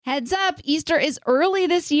Heads up, Easter is early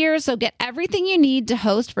this year, so get everything you need to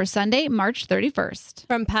host for Sunday, March 31st.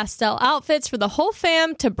 From pastel outfits for the whole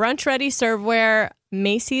fam to brunch-ready serveware,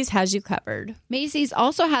 Macy's has you covered. Macy's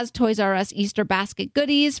also has Toys R Us Easter basket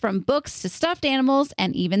goodies, from books to stuffed animals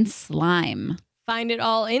and even slime. Find it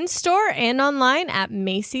all in-store and online at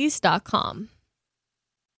Macys.com.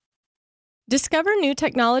 Discover new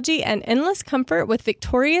technology and endless comfort with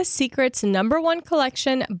Victoria's Secret's #1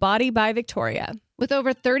 collection, Body by Victoria. With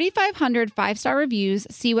over 3,500 five-star reviews,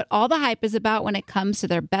 see what all the hype is about when it comes to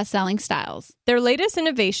their best-selling styles. Their latest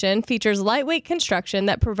innovation features lightweight construction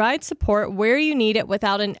that provides support where you need it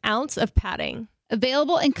without an ounce of padding.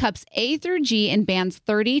 Available in cups A through G in bands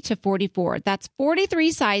 30 to 44. That's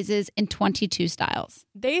 43 sizes in 22 styles.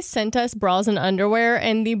 They sent us bras and underwear,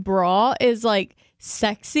 and the bra is like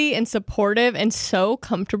sexy and supportive and so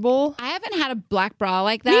comfortable. I haven't had a black bra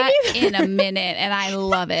like that in a minute, and I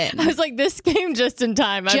love it. I was like, this came just in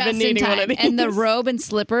time. I've been needing one of these. And the robe and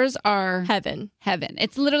slippers are heaven.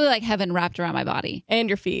 It's literally like heaven wrapped around my body. And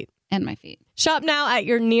your feet. And my feet. Shop now at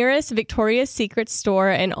your nearest Victoria's Secret store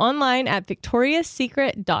and online at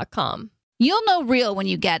victoriassecret.com. You'll know real when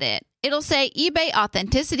you get it. It'll say eBay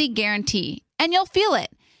Authenticity Guarantee, and you'll feel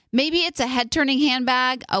it. Maybe it's a head-turning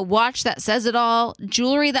handbag, a watch that says it all,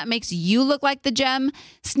 jewelry that makes you look like the gem,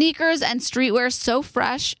 sneakers and streetwear so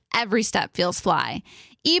fresh, every step feels fly.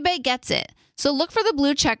 eBay gets it. So look for the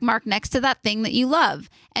blue check mark next to that thing that you love,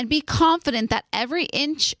 and be confident that every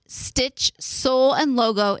inch, stitch, sole, and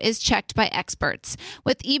logo is checked by experts.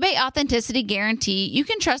 With eBay Authenticity Guarantee, you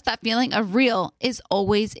can trust that feeling of real is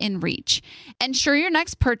always in reach. Ensure your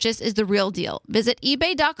next purchase is the real deal. Visit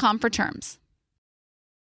ebay.com for terms.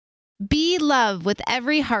 Be love with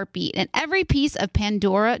every heartbeat and every piece of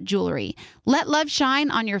Pandora jewelry. Let love shine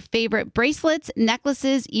on your favorite bracelets,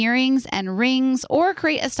 necklaces, earrings, and rings, or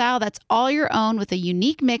create a style that's all your own with a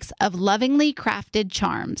unique mix of lovingly crafted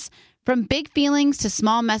charms. From big feelings to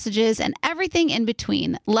small messages and everything in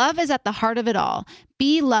between, love is at the heart of it all.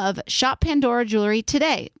 Be love. Shop Pandora jewelry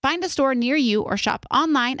today. Find a store near you or shop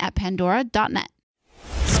online at pandora.net.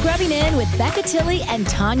 Scrubbing In with Becca Tilley and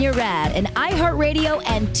Tanya Rad, an iHeartRadio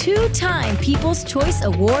and two-time People's Choice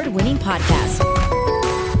Award-winning podcast.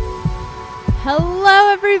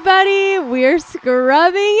 Hello, everybody. We're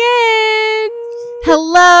scrubbing in.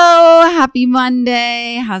 Hello. Happy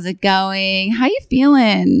Monday. How's it going? How you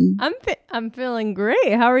feeling? I'm feeling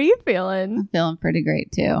great. How are you feeling? I'm feeling pretty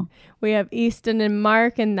great, too. We have Easton and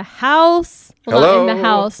Mark in the house. Well, Hello. not in the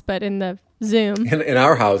house, but in the Zoom. In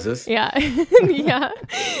our houses. Yeah. Yeah.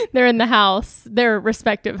 They're in the house, their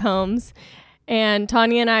respective homes. And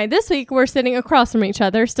Tanya and I, this week, we're sitting across from each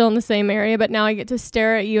other, still in the same area, but now I get to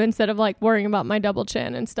stare at you instead of like worrying about my double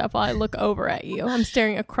chin and stuff while I look over at you. I'm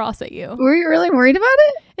staring across at you. Were you really worried about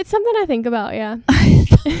it? It's something I think about, yeah.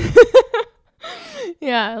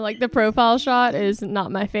 Yeah, like the profile shot is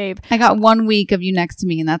not my fave. I got 1 week of you next to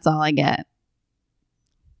me, and that's all I get.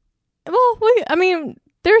 Well,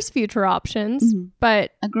 there's future options,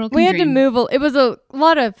 but we had to move. It was a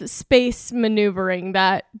lot of space maneuvering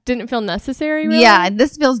that didn't feel necessary. Really. Yeah,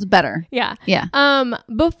 this feels better. Yeah. Yeah.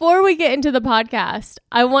 Before we get into the podcast,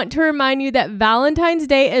 I want to remind you that Valentine's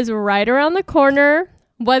Day is right around the corner.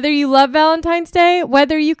 Whether you love Valentine's Day,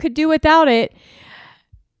 whether you could do without it,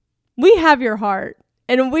 we have your heart,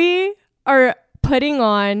 and we are putting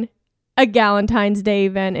on a Galentine's Day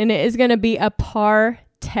event, and it is going to be a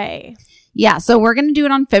party. Yeah, so we're going to do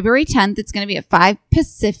it on February 10th. It's going to be at 5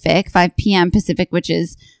 p.m. Pacific, which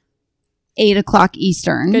is 8 o'clock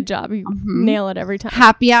Eastern. Good job. You nail it every time.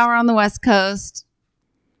 Happy hour on the West Coast.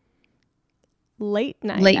 Late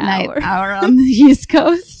night hour on the East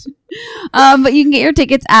Coast. But you can get your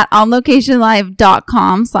tickets at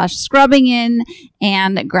onlocationlive.com/scrubbingin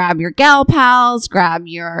and grab your gal pals, grab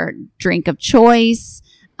your drink of choice,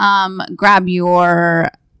 grab your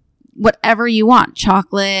whatever you want,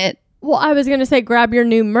 chocolate. Well, I was going to say grab your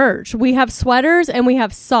new merch. We have sweaters and we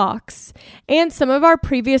have socks. And some of our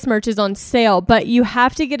previous merch is on sale, but you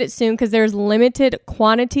have to get it soon because there's limited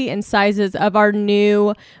quantity and sizes of our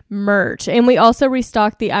new merch. And we also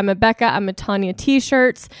restocked the I'm a Becca, I'm a Tanya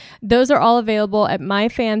t-shirts. Those are all available at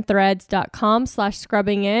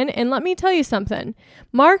myfanthreads.com/scrubbingin. And let me tell you something.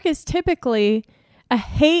 Mark is typically a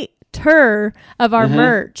hater of our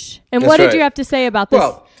merch. And what did you have to say about this?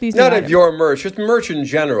 Well, not of your merch, just merch in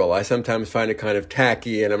general. I sometimes find it kind of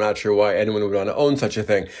tacky, and I'm not sure why anyone would want to own such a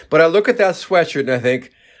thing. But I look at that sweatshirt and I think,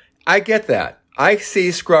 I get that. I see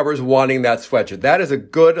scrubbers wanting that sweatshirt. That is a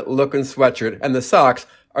good-looking sweatshirt, and the socks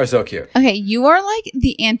are so cute. Okay, you are like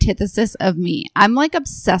the antithesis of me. I'm like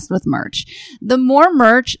obsessed with merch. The more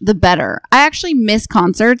merch, the better. I actually miss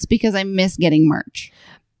concerts because I miss getting merch.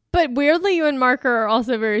 But weirdly, you and Mark are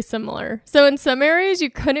also very similar. So in some areas, you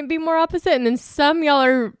couldn't be more opposite. And then some y'all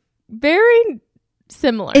are very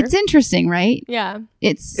similar. It's interesting, right? Yeah.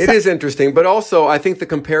 It is interesting, but also I think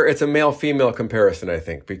it's a male-female comparison, I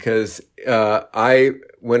think, because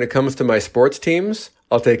when it comes to my sports teams,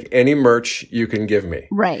 I'll take any merch you can give me.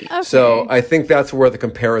 Right. Okay. So I think that's where the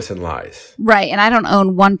comparison lies. Right. And I don't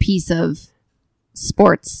own one piece of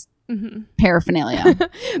sports paraphernalia.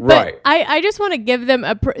 Right. I just want to give them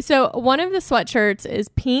so one of the sweatshirts is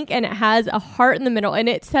pink and it has a heart in the middle and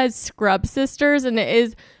it says Scrub Sisters and it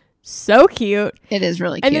is so cute. It is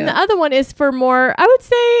really cute. And then the other one is for more, I would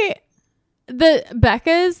say the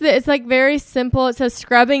Becca's, it's like very simple. It says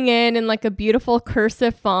scrubbing in like a beautiful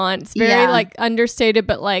cursive font. It's very like understated,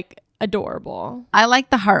 but like adorable. I like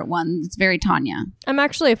the heart one. It's very Tanya. I'm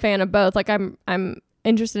actually a fan of both. Like I'm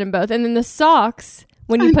interested in both. And then the socks,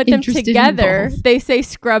 when you put them together, they say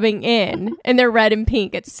scrubbing in and they're red and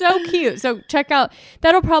pink. It's so cute. So check out,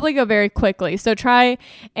 that'll probably go very quickly. So try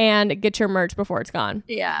and get your merch before it's gone.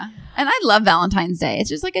 Yeah. And I love Valentine's Day. It's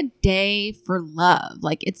just like a day for love.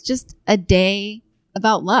 Like it's just a day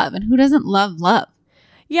about love. And who doesn't love love?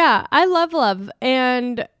 Yeah, I love love.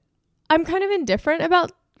 And I'm kind of indifferent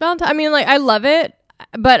about Valentine's. I mean, like I love it.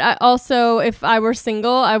 But I also, if I were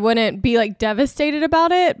single, I wouldn't be like devastated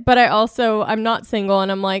about it. But I'm not single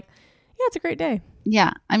and I'm like, yeah, it's a great day.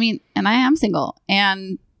 Yeah. I mean, and I am single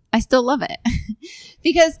and I still love it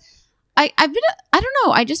because I don't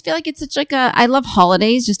know. I just feel like it's such like I love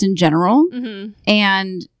holidays just in general. Mm-hmm.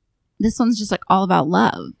 And this one's just like all about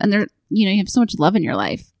love. And you have so much love in your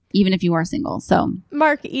life, even if you are single. So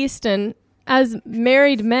Mark Easton, as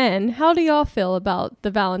married men, how do y'all feel about the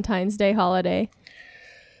Valentine's Day holiday?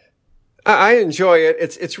 I enjoy it.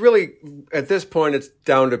 It's really, at this point, it's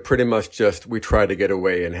down to pretty much just we try to get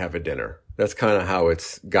away and have a dinner. That's kind of how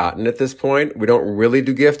it's gotten at this point. We don't really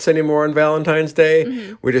do gifts anymore on Valentine's Day.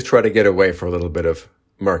 Mm-hmm. We just try to get away for a little bit of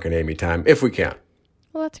Mark and Amy time, if we can.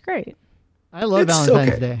 Well, that's great. I love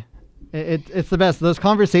Valentine's Day. It's the best. Those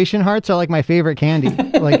conversation hearts are like my favorite candy.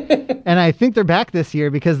 And I think they're back this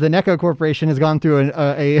year because the Necco Corporation has gone through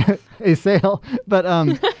a sale. But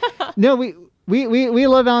no, we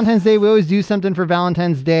love Valentine's Day. We always do something for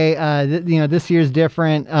Valentine's Day. This year's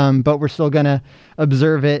different, but we're still gonna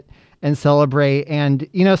observe it and celebrate. And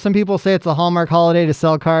some people say it's a Hallmark holiday to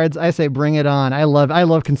sell cards. I say bring it on. I love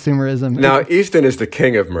consumerism. Now, Easton is the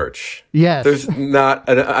king of merch. Yes. There's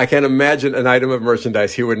I can't imagine an item of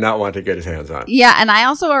merchandise he would not want to get his hands on. Yeah, and I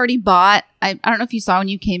also already bought, I don't know if you saw when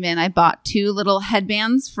you came in, I bought 2 little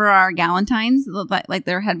headbands for our Galentines. Like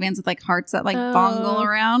they're headbands with like hearts that like bongle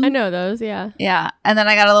around. I know those, yeah. Yeah, and then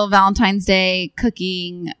I got a little Valentine's Day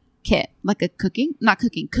cooking kit. Like a cookie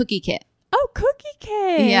kit. Oh, cookie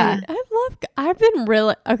cake. Yeah. I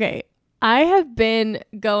have been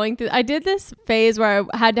going through, I did this phase where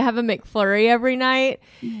I had to have a McFlurry every night.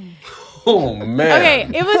 Oh, man.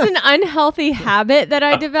 Okay, it was an unhealthy habit that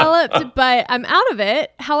I developed, but I'm out of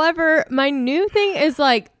it. However, my new thing is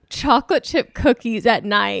like chocolate chip cookies at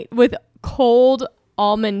night with cold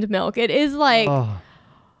almond milk. It is like... Oh.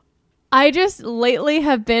 I just lately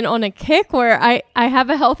have been on a kick where I have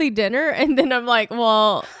a healthy dinner and then I'm like,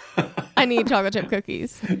 well... I need chocolate chip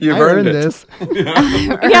cookies. You've earned this.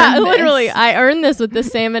 Yeah, literally. I earned this with the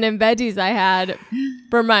salmon and veggies I had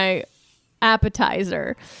for my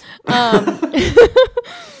appetizer. But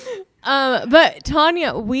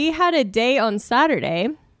Tanya, we had a day on Saturday,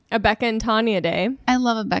 a Becca and Tanya day. I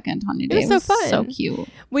love a Becca and Tanya day. It was so fun. So cute.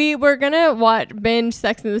 We were going to binge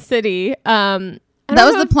Sex in the City. That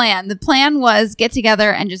was the plan. The plan was get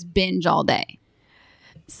together and just binge all day.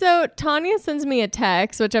 So Tanya sends me a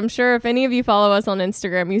text, which I'm sure if any of you follow us on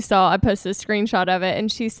Instagram, you saw I posted a screenshot of it. And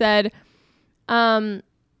she said,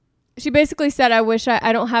 she basically said, I wish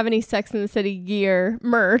I don't have any Sex in the City gear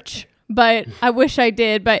merch, but I wish I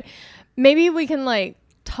did. But maybe we can like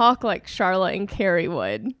talk like Charlotte and Carrie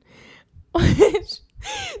would. Which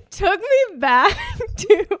took me back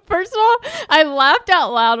to, first of all, I laughed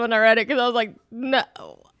out loud when I read it because I was like, no.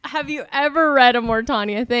 Have you ever read a more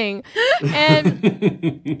Tanya thing? And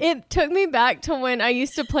it took me back to when I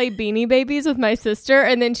used to play Beanie Babies with my sister,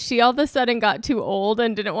 and then she all of a sudden got too old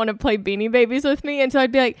and didn't want to play Beanie Babies with me. And so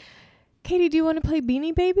I'd be like, Katie, do you want to play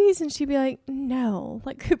Beanie Babies? And she'd be like, no,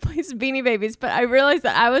 like who plays Beanie Babies? But I realized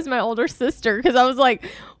that I was my older sister because I was like,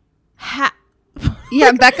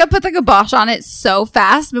 Yeah, Becca put the kibosh on it so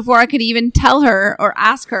fast before I could even tell her or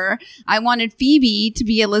ask her. I wanted Phoebe to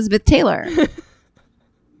be Elizabeth Taylor.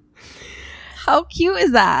 How cute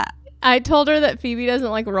is that? I told her that Phoebe doesn't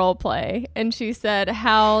like role play, and she said,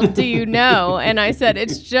 "How do you know?" And I said,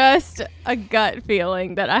 "It's just a gut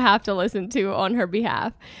feeling that I have to listen to on her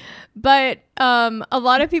behalf." But a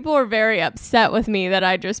lot of people were very upset with me that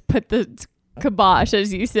I just put the kibosh,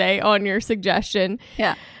 as you say, on your suggestion.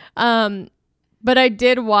 Yeah. But I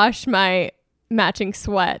did wash my matching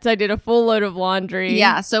sweats. I did a full load of laundry.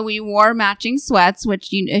 Yeah, so we wore matching sweats, which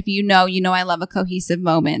if you know I love a cohesive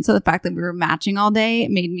moment. So the fact that we were matching all day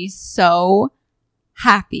made me so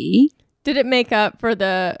happy. Did it make up for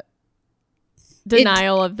the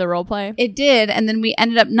denial of the role play? It did, and then we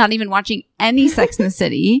ended up not even watching any Sex in the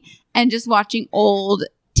City and just watching old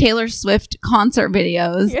Taylor Swift concert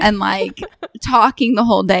videos and like talking the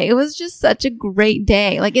whole day. It was just such a great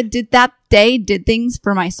day. Like that day did things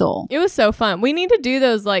for my soul. It was so fun. We need to do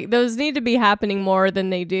those. Like those need to be happening more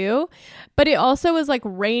than they do. But it also was like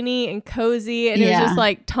rainy and cozy, and it was just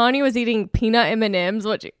like Tanya was eating peanut M&Ms,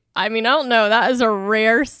 which I mean, I don't know. That is a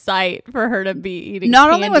rare sight for her to be eating. Not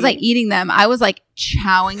only was I eating them, I was like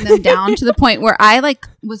chowing them down to the point where I like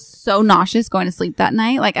was so nauseous going to sleep that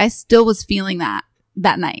night. Like I still was feeling that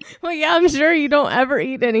night. Well, yeah, I'm sure you don't ever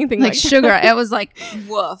eat anything like sugar. That. It was like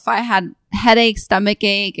woof. I had headache, stomach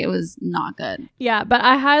ache. It was not good. Yeah, but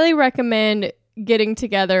I highly recommend getting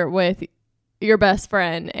together with your best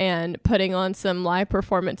friend and putting on some live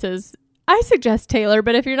performances. I suggest Taylor,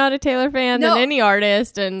 but if you're not a Taylor fan, then any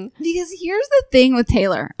artist. And because here's the thing with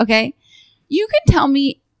Taylor, okay? You can tell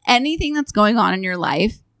me anything that's going on in your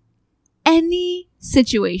life, any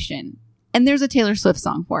situation, and there's a Taylor Swift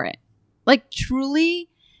song for it. Like, truly,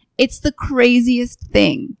 it's the craziest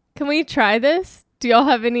thing. Can we try this? Do y'all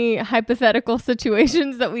have any hypothetical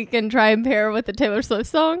situations that we can try and pair with a Taylor Swift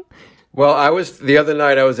song? Well, the other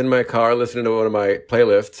night I was in my car listening to one of my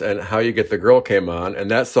playlists, and How You Get the Girl came on,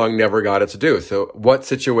 and that song never got its due. So what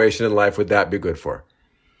situation in life would that be good for?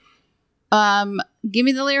 Give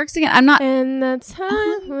me the lyrics again. I'm not. And that's how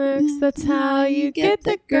it works. That's how you get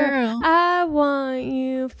the girl. I want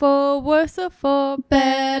you for worse or for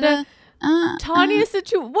better. Tanya's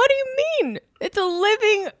situation. What do you mean? It's a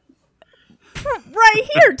living right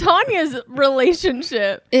here. Tanya's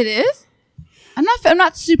relationship. It is? I'm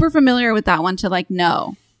not super familiar with that one to like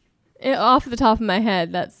know. Off the top of my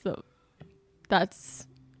head, well,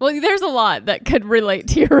 there's a lot that could relate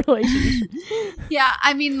to your relationship. Yeah,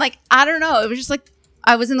 I mean, like, I don't know. It was just like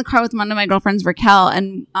I was in the car with one of my girlfriends, Raquel,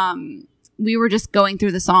 and we were just going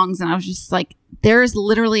through the songs, and I was just like, there is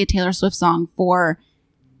literally a Taylor Swift song for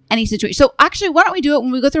any situation. So actually, why don't we do it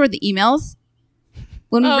when we go through the emails?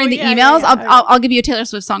 When we read the emails, I'll give you a Taylor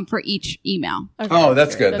Swift song for each email. Okay, oh,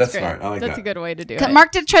 that's good. That's smart. I like that. That's a good way to do it.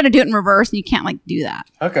 Mark did try to do it in reverse, and you can't like do that.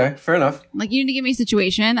 Okay, fair enough. Like you need to give me a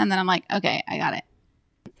situation, and then I'm like, okay, I got it.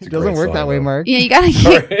 It doesn't work that way, Mark. Yeah, you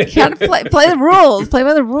gotta play the rules. Play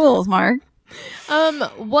by the rules, Mark.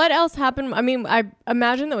 What else happened? I mean, I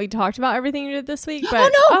imagine that we talked about everything you did this week.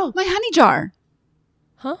 But my honey jar.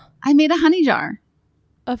 Huh? I made a honey jar.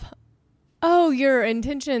 Your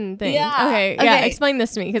intention thing. Yeah. Okay. Yeah. Explain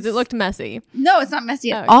this to me because it looked messy. No, it's not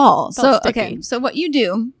messy at all. So sticky. So what you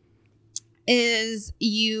do is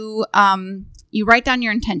you write down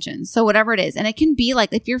your intentions. So whatever it is, and it can be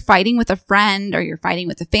like if you're fighting with a friend or you're fighting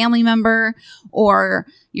with a family member or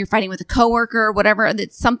you're fighting with a coworker, whatever.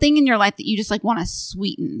 It's something in your life that you just like want to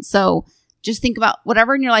sweeten. So just think about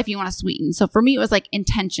whatever in your life you want to sweeten. So for me, it was like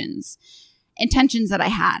intentions that I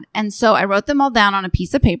had. And so I wrote them all down on a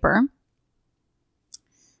piece of paper.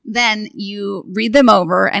 Then you read them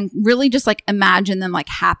over and really just like imagine them like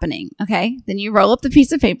happening. Okay. Then you roll up the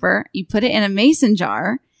piece of paper, you put it in a mason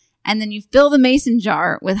jar, and then you fill the mason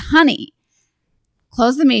jar with honey.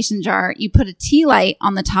 Close the mason jar. You put a tea light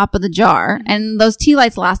on the top of the jar, and those tea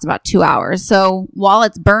lights last about 2 hours. So while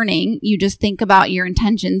it's burning, you just think about your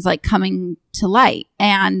intentions like coming to light,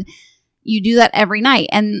 and you do that every night.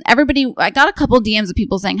 And I got a couple DMs of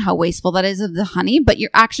people saying how wasteful that is of the honey, but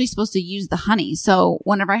you're actually supposed to use the honey. So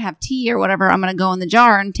whenever I have tea or whatever, I'm going to go in the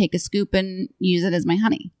jar and take a scoop and use it as my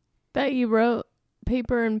honey. That you wrote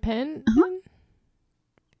paper and pen? Uh-huh.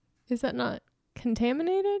 Is that not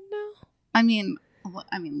contaminated now? I mean, come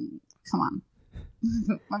on. I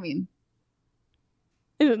mean,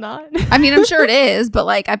 is it not? I mean, I'm sure it is, but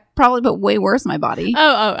like I probably put way worse in my body.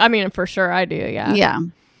 Oh, I mean, for sure I do. Yeah. Yeah.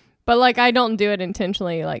 But like, I don't do it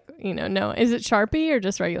intentionally. Like, no. Is it Sharpie or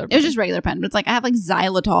just regular pen? It was just regular pen. But it's like, I have like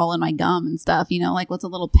xylitol in my gum and stuff, like what's a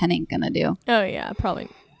little pen ink going to do? Oh yeah. Probably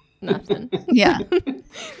nothing. Yeah.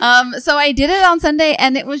 So I did it on Sunday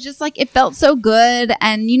and it was just like, it felt so good.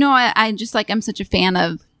 And I just like, I'm such a fan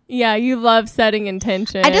of. Yeah. You love setting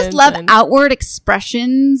intention. I just love outward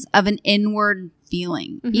expressions of an inward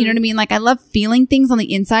feeling. You know what I mean? Like I love feeling things on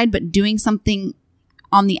the inside, but doing something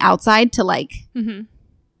on the outside to like, I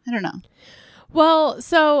don't know. Well,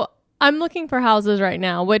 so I'm looking for houses right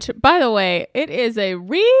now, which, by the way, it is a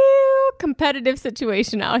real competitive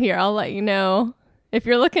situation out here. I'll let you know. If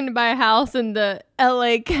you're looking to buy a house in the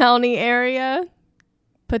LA County area,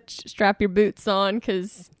 strap your boots on,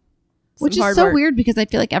 because which is so weird because I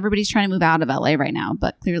feel like everybody's trying to move out of LA right now,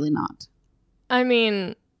 but clearly not. I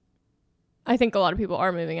mean, I think a lot of people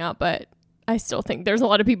are moving out, but I still think there's a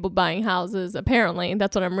lot of people buying houses. Apparently,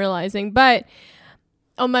 that's what I'm realizing. But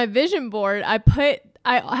on my vision board, I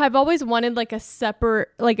have always wanted like a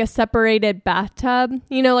separated bathtub,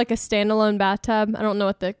 you know, like a standalone bathtub. I don't know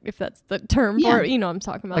if that's the term for it. You know what I'm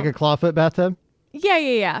talking about. Like a clawfoot bathtub?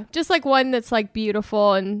 Yeah. Just like one that's like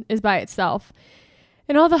beautiful and is by itself.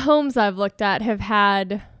 And all the homes I've looked at have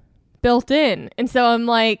had built in. And so I'm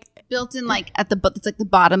like, built in like it's like the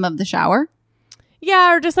bottom of the shower.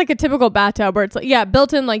 Yeah, or just like a typical bathtub where it's like, yeah,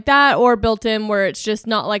 built in like that, or built in where it's just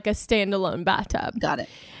not like a standalone bathtub. Got it.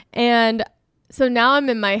 And so now I'm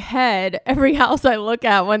in my head, every house I look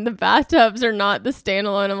at when the bathtubs are not the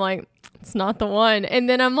standalone, I'm like, it's not the one. And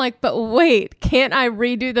then I'm like, but wait, can't I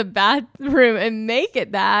redo the bathroom and make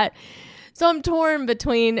it that? So I'm torn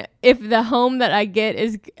between if the home that I get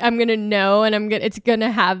is, I'm going to know and it's going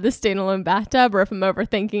to have the standalone bathtub, or if I'm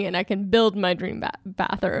overthinking it and I can build my dream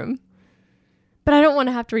bathroom. But I don't want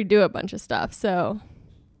to have to redo a bunch of stuff. So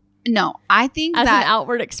no, I think as an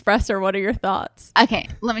outward expressor, what are your thoughts? Okay,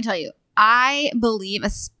 let me tell you. I believe,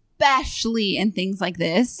 especially in things like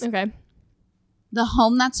this, okay, the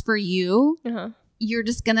home that's for you, you're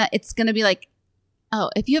just it's gonna be like, oh,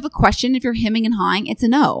 if you have a question, if you're hemming and hawing, it's a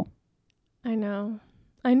no. I know.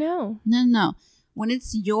 No. When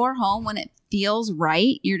it's your home, when it feels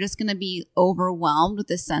right, you're just gonna be overwhelmed with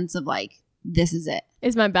this sense of like, this is it.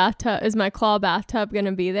 Is my claw bathtub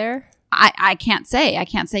gonna be there? I can't say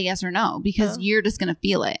yes or no, because you're just gonna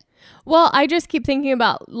feel it. Well, I just keep thinking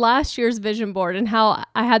about last year's vision board and how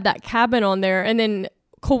I had that cabin on there and then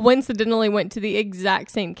coincidentally went to the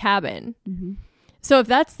exact same cabin. So if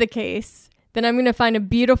that's the case, then I'm going to find a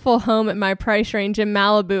beautiful home at my price range in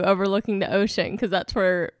Malibu overlooking the ocean, because that's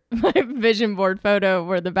where my vision board photo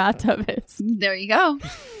where the bathtub is. There you go.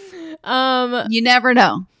 You never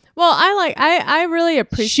know. Well, I really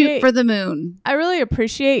appreciate... Shoot for the moon. I really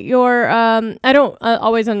appreciate your... I don't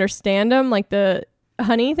always understand them, like the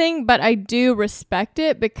honey thing, but I do respect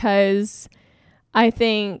it, because I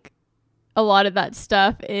think a lot of that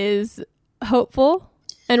stuff is hopeful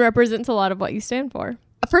and represents a lot of what you stand for.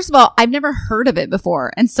 First of all, I've never heard of it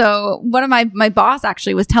before. And so one of my boss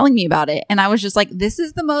actually was telling me about it. And I was just like, this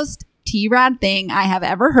is the most T-rad thing I have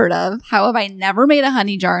ever heard of. How have I never made a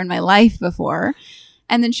honey jar in my life before?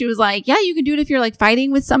 And then she was like, yeah, you can do it if you're like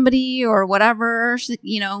fighting with somebody or whatever. She's like,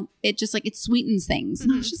 you know, it just like, it sweetens things.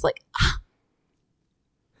 And I was just like,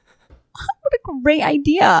 what a great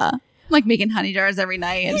idea. I'm like making honey jars every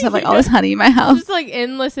night and just have like all this honey in my house. Just like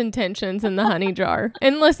endless intentions in the honey jar.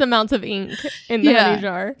 Endless amounts of ink in the honey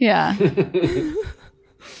jar. Yeah.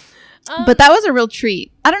 But that was a real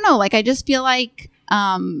treat. I don't know. Like, I just feel like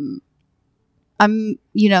I'm,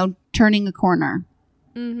 you know, turning a corner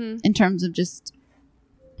in terms of just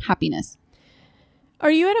happiness.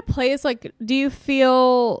 Are you at a place, like, do you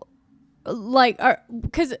feel like,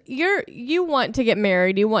 because you want to get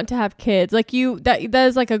married, you want to have kids, like that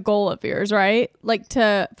is like a goal of yours, right? Like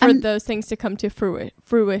for those things to come to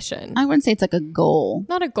fruition. I wouldn't say it's like a goal.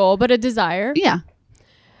 Not a goal, but a desire. Yeah.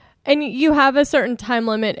 And you have a certain time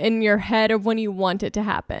limit in your head of when you want it to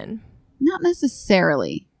happen. Not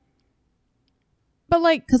necessarily. But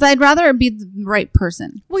like, because I'd rather be the right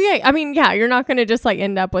person. Well, yeah. I mean, yeah, you're not going to just like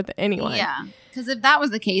end up with anyone. Yeah. Because if that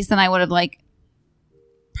was the case, then I would have like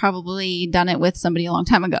probably done it with somebody a long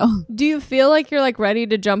time ago. Do you feel like you're like ready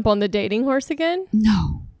to jump on the dating horse again?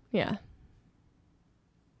 No. Yeah.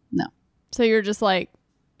 No. So you're just like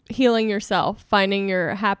healing yourself, finding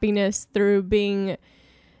your happiness through being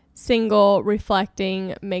single,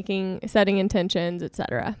 reflecting, setting intentions,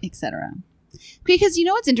 etc. Because you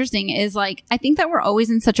know what's interesting is like, I think that we're always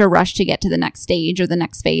in such a rush to get to the next stage or the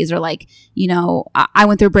next phase, or like, you know, I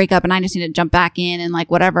went through a breakup and I just need to jump back in and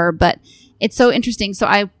like whatever. But it's so interesting. So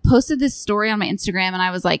I posted this story on my Instagram and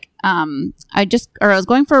I was like, I was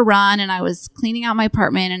going for a run and I was cleaning out my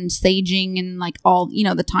apartment and saging and like all, you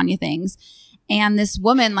know, the Tanya things. And this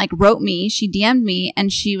woman like wrote me, she DM'd me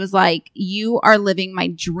and she was like, you are living my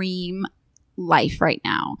dream life right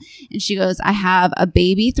now. And she goes, I have a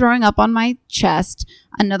baby throwing up on my chest,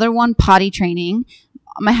 another one potty training,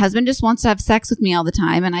 my husband just wants to have sex with me all the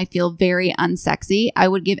time and I feel very unsexy. I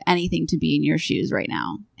would give anything to be in your shoes right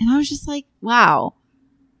now. And I was just like, wow.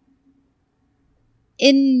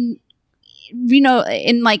 In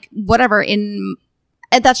like whatever,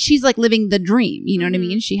 that she's like living the dream. You know what I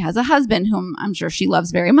mean? She has a husband whom I'm sure she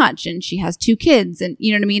loves very much. And she has 2 kids and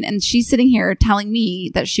you know what I mean? And she's sitting here telling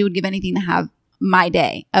me that she would give anything to have my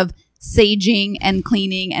day of saging and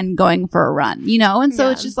cleaning and going for a run, you know? And so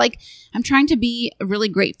it's just like, I'm trying to be really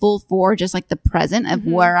grateful for just like the present of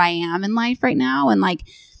where I am in life right now. And like,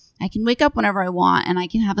 I can wake up whenever I want and I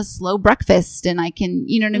can have a slow breakfast and I can,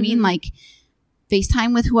 you know what I mean? Like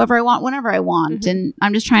FaceTime with whoever I want, whenever I want. And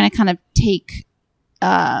I'm just trying to kind of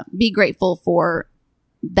be grateful for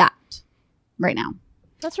that right now.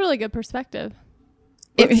 That's really good perspective.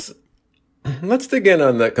 Let's dig in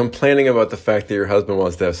on the complaining about the fact that your husband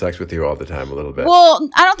wants to have sex with you all the time a little bit. Well,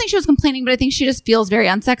 I don't think she was complaining, but I think she just feels very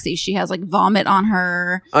unsexy. She has like vomit on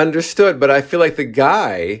her. Understood, but I feel like the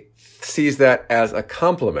guy sees that as a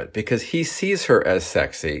compliment because he sees her as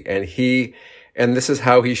sexy and this is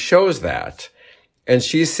how he shows that. And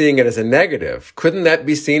she's seeing it as a negative. Couldn't that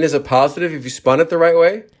be seen as a positive if you spun it the right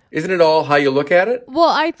way? Isn't it all how you look at it? Well,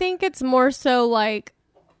 I think it's more so like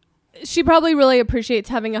she probably really appreciates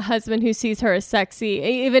having a husband who sees her as sexy,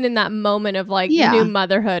 even in that moment of like new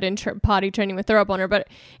motherhood and potty training with throw up on her. But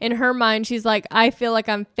in her mind, she's like, I feel like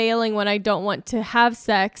I'm failing when I don't want to have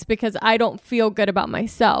sex because I don't feel good about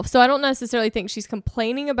myself. So I don't necessarily think she's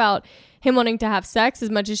complaining about him wanting to have sex as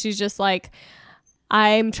much as she's just like,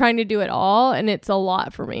 I'm trying to do it all, and it's a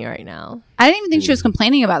lot for me right now. I didn't even think she was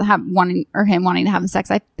complaining about him wanting to have sex.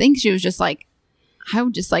 I think she was just like, I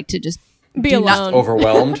would just like to just be alone.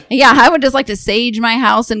 Overwhelmed. Yeah, I would just like to sage my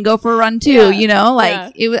house and go for a run too. You know,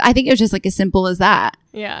 like it was. I think it was just like as simple as that.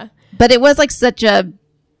 Yeah, but it was like such a,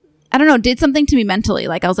 I don't know, did something to me mentally.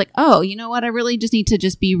 Like I was like, oh, you know what? I really just need to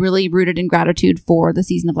just be really rooted in gratitude for the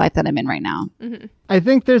season of life that I'm in right now. I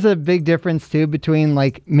think there's a big difference too between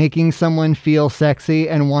like making someone feel sexy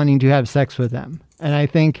and wanting to have sex with them. And I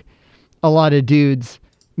think a lot of dudes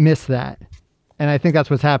miss that. And I think that's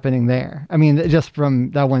what's happening there. I mean, just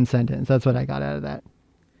from that one sentence, that's what I got out of that.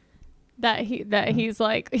 That he's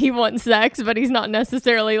like, he wants sex, but he's not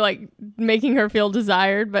necessarily like making her feel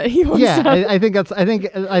desired, but he wants I think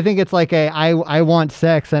it's like I want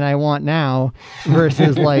sex and I want now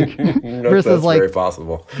versus like that's very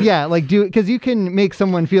possible. Yeah, like because you can make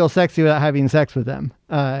someone feel sexy without having sex with them.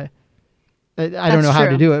 I don't know how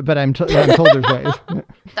to do it, but I'm told there's ways.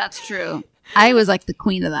 That's true. I was like the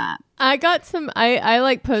queen of that. I got I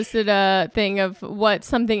like posted a thing of what's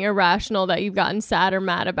something irrational that you've gotten sad or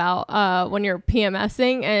mad about when you're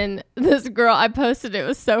PMSing. And this girl, I posted, it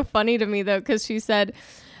was so funny to me though, because she said,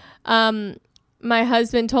 my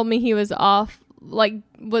husband told me he was off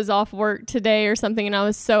work today or something. And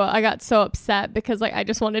I got so upset because like, I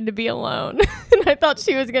just wanted to be alone. And I thought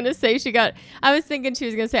she was going to say I was thinking she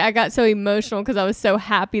was going to say, I got so emotional because I was so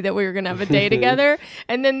happy that we were going to have a day together.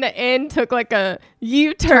 And then the end took like a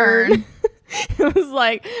U-turn. It was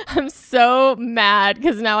like, I'm so mad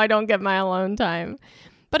because now I don't get my alone time.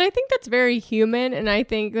 But I think that's very human. And I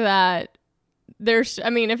think that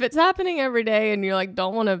if it's happening every day and you like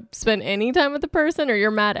don't want to spend any time with the person or you're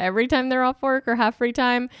mad every time they're off work or have free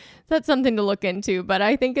time, that's something to look into. But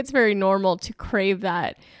I think it's very normal to crave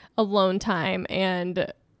that alone time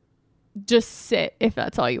and just sit if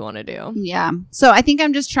that's all you want to do. Yeah. So I think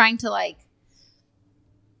I'm just trying to like,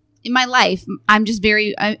 in my life, I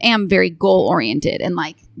am very goal oriented and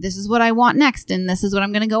like, this is what I want next and this is what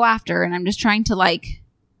I'm going to go after. And I'm just trying to like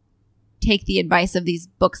take the advice of these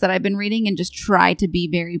books that I've been reading and just try to be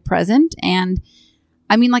very present. And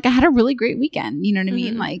I mean, like I had a really great weekend. You know what I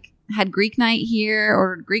mean? Like had Greek night here,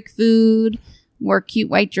 ordered Greek food, wore a cute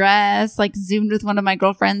white dress, like Zoomed with one of my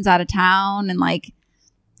girlfriends out of town and like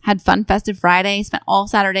had fun festive Friday, spent all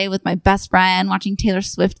Saturday with my best friend watching Taylor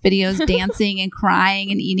Swift videos, dancing and crying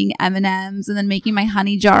and eating M&Ms and then making my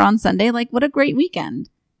honey jar on Sunday. Like what a great weekend.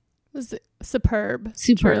 It was superb.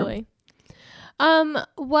 Truly.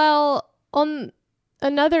 Well, on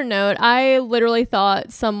another note, I literally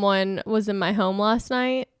thought someone was in my home last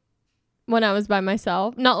night when I was by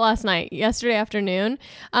myself. Not last night, yesterday afternoon.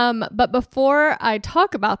 But before I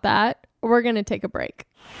talk about that, we're going to take a break.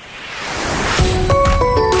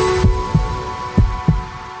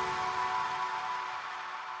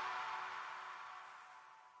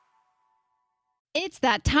 It's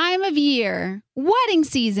that time of year, wedding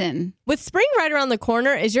season. With spring right around the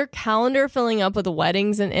corner, is your calendar filling up with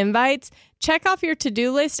weddings and invites? Check off your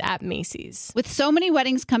to-do list at Macy's. With so many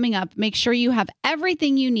weddings coming up, make sure you have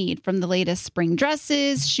everything you need, from the latest spring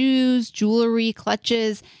dresses, shoes, jewelry,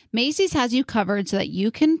 clutches. Macy's has you covered so that you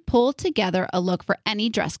can pull together a look for any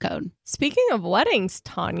dress code. Speaking of weddings,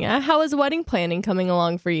 Tanya, how is wedding planning coming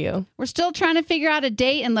along for you? We're still trying to figure out a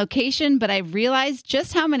date and location, but I've realized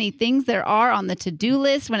just how many things there are on the to-do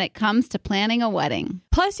list when it comes to planning a wedding.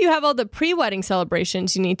 Plus, you have all the pre-wedding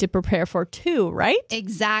celebrations you need to prepare for too, right?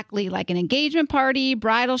 Exactly, like an engagement party,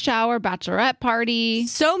 bridal shower, bachelorette party.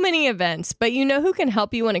 So many events, but you know who can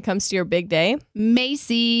help you when it comes to your big day?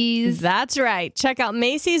 Macy's. That's right. Check out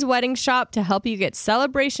Macy's Wedding Shop to help you get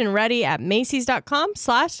celebration ready at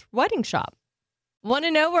macys.com/wedding shop. Want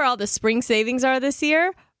to know where all the spring savings are this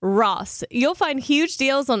year? Ross. You'll find huge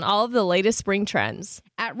deals on all of the latest spring trends.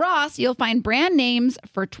 At Ross, you'll find brand names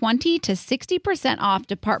for 20 to 60% off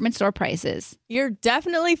department store prices. You're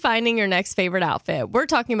definitely finding your next favorite outfit. We're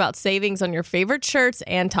talking about savings on your favorite shirts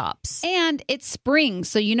and tops. And it's spring,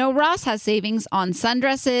 so you know Ross has savings on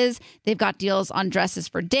sundresses. They've got deals on dresses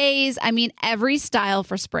for days. I mean, every style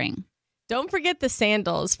for spring. Don't forget the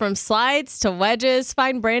sandals. From slides to wedges,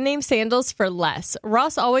 find brand name sandals for less.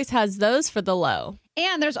 Ross always has those for the low.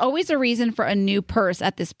 And there's always a reason for a new purse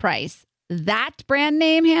at this price. That brand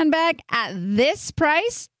name handbag at this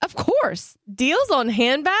price? Of course. Deals on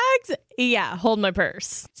handbags? Yeah, hold my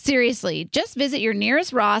purse. Seriously, just visit your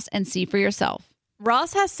nearest Ross and see for yourself.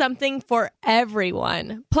 Ross has something for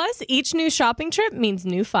everyone. Plus, each new shopping trip means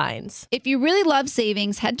new finds. If you really love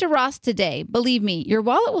savings, head to Ross today. Believe me, your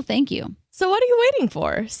wallet will thank you. So what are you waiting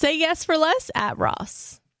for? Say yes for less at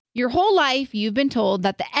Ross. Your whole life, you've been told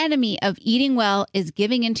that the enemy of eating well is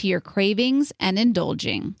giving into your cravings and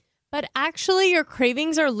indulging. But actually, your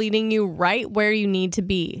cravings are leading you right where you need to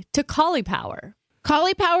be, to Cauliflower.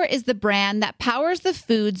 Cauliflower is the brand that powers the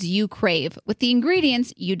foods you crave with the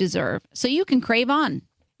ingredients you deserve, so you can crave on.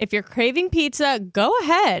 If you're craving pizza, go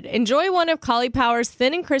ahead. Enjoy one of Cauliflower's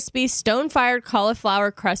thin and crispy stone-fired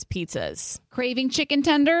cauliflower crust pizzas. Craving chicken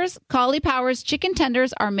tenders? Cauliflower's chicken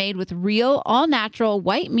tenders are made with real, all-natural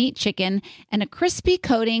white meat chicken and a crispy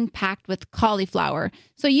coating packed with cauliflower,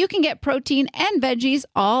 so you can get protein and veggies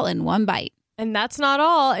all in one bite. And that's not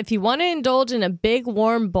all. If you want to indulge in a big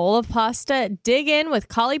warm bowl of pasta, dig in with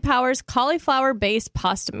Cauliflower's cauliflower-based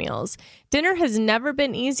pasta meals. Dinner has never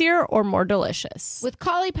been easier or more delicious. With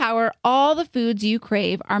Cauliflower, all the foods you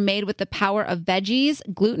crave are made with the power of veggies,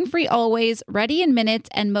 gluten-free always, ready in minutes,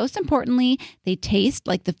 and most importantly, they taste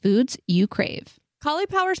like the foods you crave.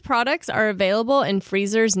 Cauliflower's products are available in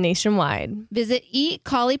freezers nationwide. Visit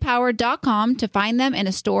eatcauliflower.com to find them in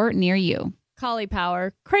a store near you.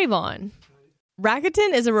 Cauliflower, crave on.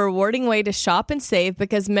 Rakuten is a rewarding way to shop and save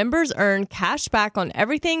because members earn cash back on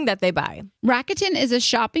everything that they buy. Rakuten is a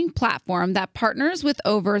shopping platform that partners with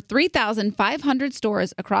over 3,500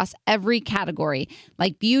 stores across every category,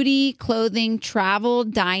 like beauty, clothing, travel,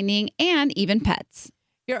 dining, and even pets.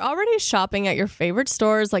 You're already shopping at your favorite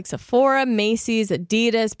stores like Sephora, Macy's,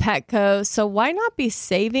 Adidas, Petco, so why not be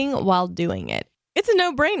saving while doing it? It's a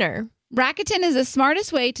no-brainer. Rakuten is the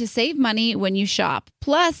smartest way to save money when you shop.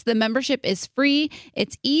 Plus, the membership is free,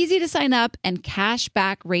 it's easy to sign up, and cash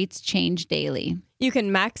back rates change daily. You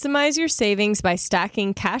can maximize your savings by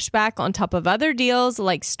stacking cash back on top of other deals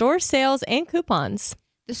like store sales and coupons.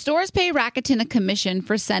 The stores pay Rakuten a commission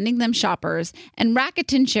for sending them shoppers, and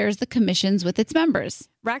Rakuten shares the commissions with its members.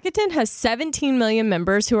 Rakuten has 17 million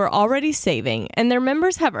members who are already saving, and their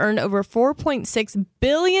members have earned over $4.6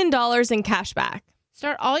 billion in cash back.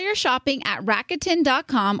 Start all your shopping at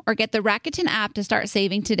Rakuten.com or get the Rakuten app to start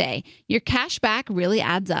saving today. Your cash back really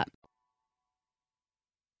adds up.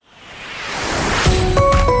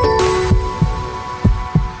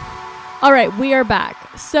 All right, we are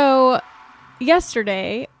back. So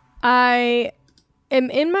yesterday, I am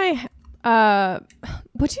in my,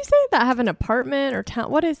 would you say that I have an apartment or town?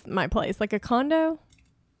 What is my place? Like a condo?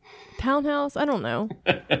 Townhouse? I don't know.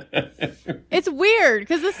 It's weird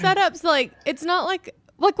because the setup's like, it's not like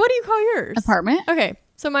what do you call yours? Apartment. Okay,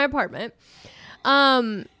 so my apartment,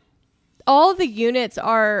 all the units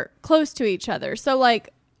are close to each other. So like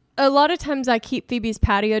a lot of times I keep Phoebe's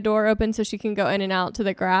patio door open so she can go in and out to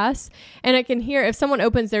the grass, and I can hear if someone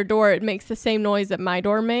opens their door, it makes the same noise that my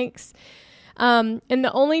door makes. And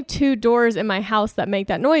the only two doors in my house that make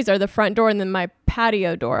that noise are the front door and then my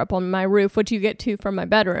patio door up on my roof, which you get to from my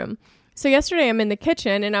bedroom. So yesterday I'm in the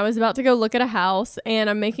kitchen and I was about to go look at a house and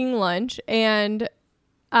I'm making lunch and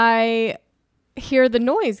I hear the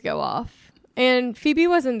noise go off. And Phoebe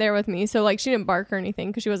wasn't there with me, so like she didn't bark or anything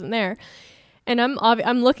because she wasn't there. And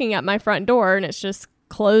I'm looking at my front door and it's just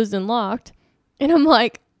closed and locked. And I'm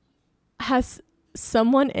like, has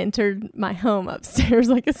someone entered my home upstairs,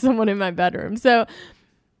 like it's someone in my bedroom. So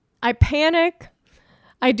I panic.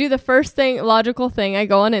 I do the first thing, logical thing. I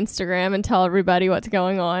go on Instagram and tell everybody what's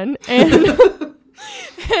going on. And,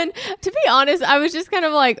 and to be honest, I was just kind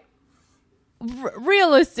of like,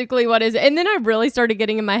 realistically, what is it? And then I really started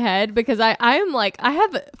getting in my head because I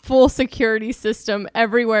have a full security system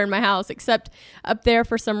everywhere in my house except up there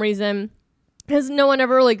for some reason, because no one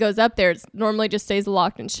ever really goes up there. It normally just stays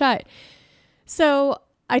locked and shut. So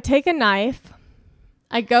I take a knife,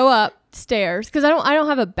 I go upstairs because I don't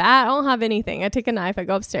have a bat, I don't have anything. I take a knife, I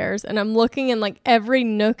go upstairs, and I'm looking in like every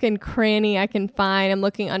nook and cranny I can find. I'm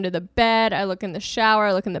looking under the bed, I look in the shower,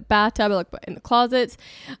 I look in the bathtub, I look in the closets.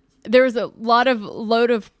 There was a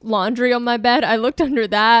load of laundry on my bed. I looked under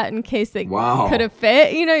that in case they could have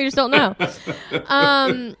fit. You know, you just don't know.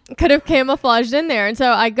 Could have camouflaged in there. And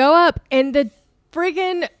so I go up and the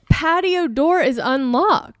friggin' patio door is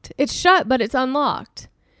unlocked. It's shut, but it's unlocked.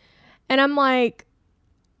 And I'm like,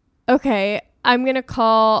 okay, I'm going to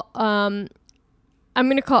call,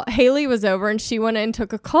 Haley was over and she went and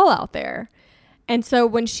took a call out there. And so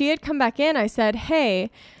when she had come back in, I said,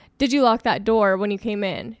 hey, did you lock that door when you came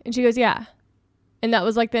in? And she goes, yeah. And that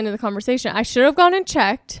was like the end of the conversation. I should have gone and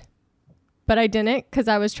checked, but I didn't because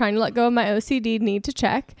I was trying to let go of my OCD need to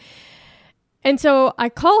check. And so I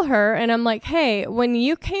call her and I'm like, hey, when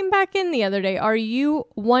you came back in the other day, are you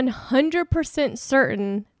 100%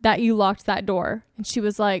 certain that you locked that door? And she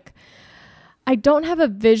was like, I don't have a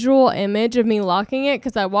visual image of me locking it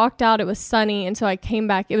because I walked out, it was sunny, and so I came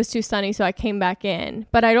back. It was too sunny, so I came back in.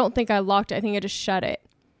 But I don't think I locked it. I think I just shut it.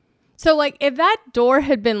 So, like, if that door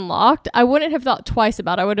had been locked, I wouldn't have thought twice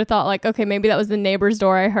about it. I would have thought, like, okay, maybe that was the neighbor's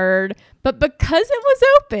door I heard. But because it was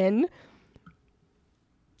open,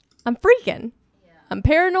 I'm freaking. Yeah. I'm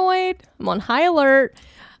paranoid. I'm on high alert.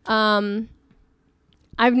 I've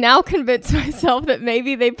now convinced myself that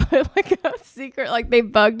maybe they put, like, a secret, like, they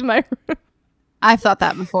bugged my room. I've thought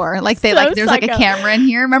that before. Like, so there's, psycho. like, a camera in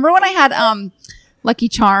here. Remember when I had, Lucky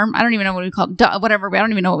Charm? I don't even know what we called whatever. I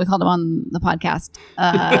don't even know what we called him on the podcast.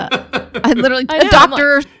 I literally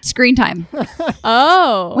doctor screen time.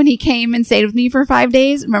 Oh, when he came and stayed with me for 5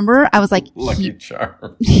 days, remember? I was like, Lucky Charm.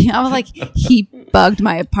 I was like, he bugged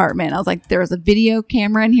my apartment. I was like, there was a video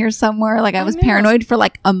camera in here somewhere. Like I was paranoid for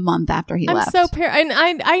like a month after he left. I'm so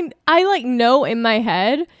paranoid. And I like know in my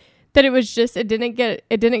head that it was just it didn't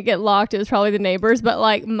get locked. It was probably the neighbors, but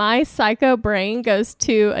like my psycho brain goes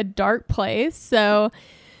to a dark place. So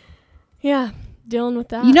yeah, dealing with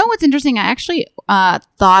that. You know what's interesting? I actually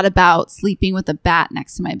thought about sleeping with a bat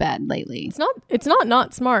next to my bed lately. It's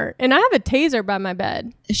not smart. And I have a taser by my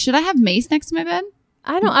bed. Should I have mace next to my bed?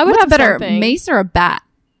 I would What's have better, something. mace or a bat?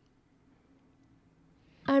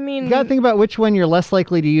 I mean, you gotta think about which one you're less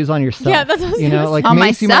likely to use on yourself. Yeah, that's what I was gonna say. like On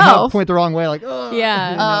mace, you might myself? have point the wrong way, like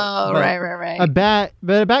yeah. you know, Oh, right. a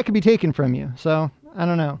bat could be taken from you. So I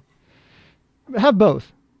don't know. Have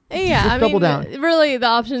both. Yeah, Just double down. Really, the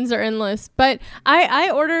options are endless. But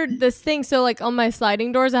I ordered this thing. So, like, on my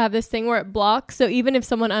sliding doors, I have this thing where it blocks. So, even if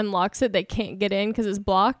someone unlocks it, they can't get in because it's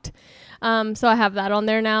blocked. So, I have that on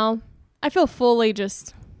there now. I feel fully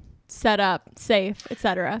just set up, safe,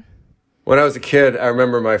 etc. When I was a kid, I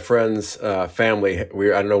remember my friend's family, I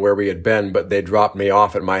don't know where we had been, but they dropped me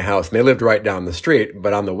off at my house. And they lived right down the street,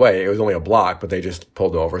 but on the way, it was only a block, but they just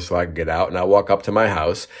pulled over so I could get out. And I walk up to my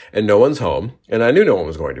house, and no one's home. And I knew no one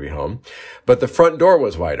was going to be home. But the front door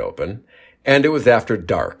was wide open, and it was after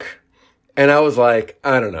dark. And I was like,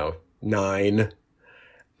 I don't know, 9.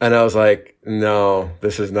 And I was like, no,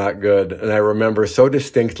 this is not good. And I remember so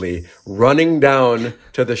distinctly running down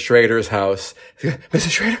to the Schrader's house. Mrs.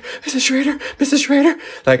 Schrader, Mrs. Schrader, Mrs. Schrader.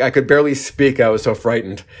 Like I could barely speak. I was so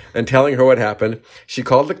frightened. And telling her what happened. She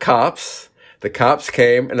called the cops. The cops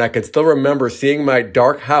came, and I could still remember seeing my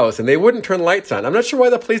dark house, and they wouldn't turn lights on. I'm not sure why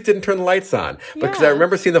the police didn't turn the lights on, because I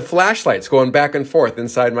remember seeing the flashlights going back and forth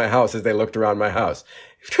inside my house as they looked around my house.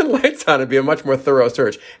 If you turn the lights on, it'd be a much more thorough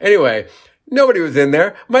search. Anyway, nobody was in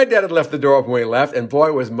there. My dad had left the door open when he left, and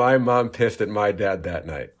boy, was my mom pissed at my dad that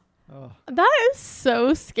night. That is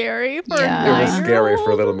so scary for a 9-year-old. It was scary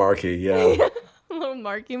for little Marky, yeah. Little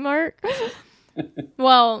Marky Mark.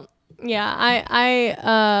 Well, yeah,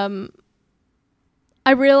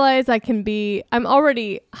 I realize I'm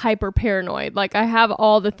already hyper paranoid. Like I have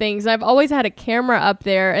all the things. I've always had a camera up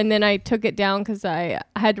there, and then I took it down because I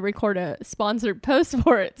had to record a sponsored post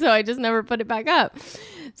for it. So I just never put it back up.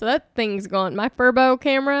 So that thing's gone. My Furbo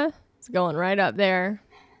camera is going right up there.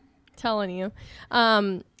 I'm telling you.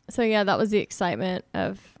 So yeah, that was the excitement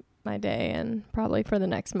of my day, and probably for the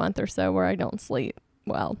next month or so where I don't sleep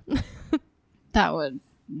well. That would,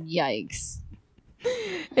 yikes.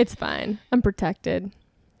 It's fine. I'm protected.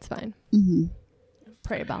 It's fine. Mm-hmm.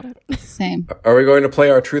 Pray about it. Same. Are we going to play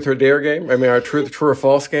our truth or dare game? I mean, our true or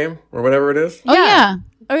false game or whatever it is? Oh, yeah.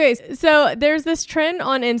 Okay, so there's this trend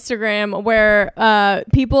on Instagram where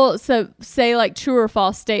people say like true or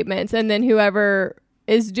false statements, and then whoever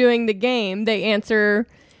is doing the game, they answer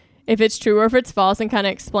if it's true or if it's false and kind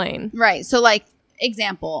of explain. Right. So, like,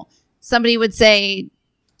 example, somebody would say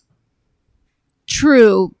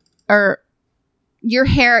true, or your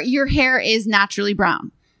hair is naturally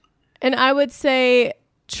brown. And I would say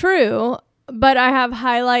true, but I have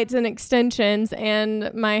highlights and extensions,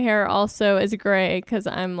 and my hair also is gray because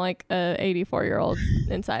I'm like a 84-year-old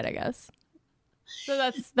inside, I guess.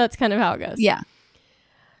 So that's kind of how it goes. Yeah.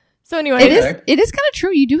 So anyway, it is kind of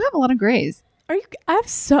true. You do have a lot of grays.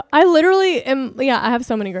 I literally am. Yeah, I have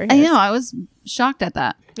so many gray hairs. I know. I was shocked at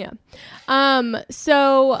that. Yeah.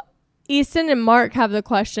 So Easton and Mark have the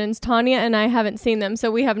questions. Tanya and I haven't seen them, so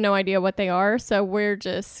we have no idea what they are. So we're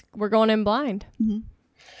going in blind. Mm-hmm.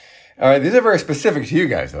 All right, these are very specific to you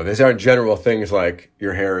guys, though. These aren't general things like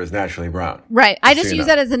your hair is naturally brown. Right. I just use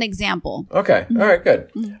that as an example. Okay. Mm-hmm. All right,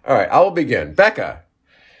 good. Mm-hmm. All right, I will begin. Becca,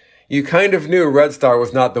 you kind of knew Red Star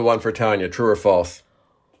was not the one for Tanya. True or false?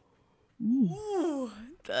 Ooh,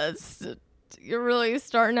 you're really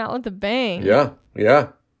starting out with a bang. Yeah.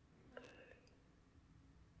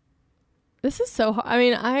 This is so hard. I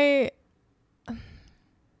mean,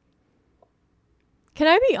 can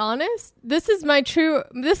I be honest? This is my truth.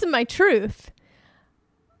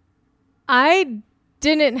 I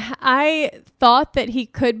thought that he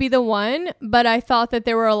could be the one, but I thought that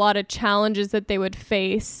there were a lot of challenges that they would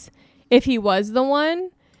face if he was the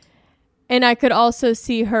one. And I could also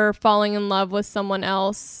see her falling in love with someone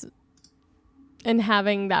else and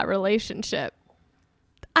having that relationship.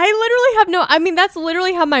 That's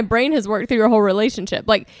literally how my brain has worked through your whole relationship.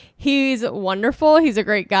 Like, he's wonderful. He's a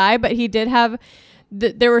great guy, but he did have,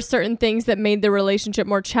 there were certain things that made the relationship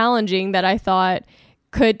more challenging that I thought,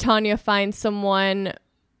 could Tanya find someone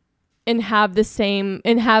and have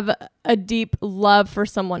a deep love for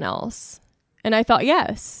someone else? And I thought,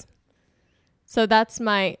 yes. So that's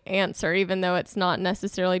my answer, even though it's not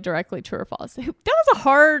necessarily directly true or false. That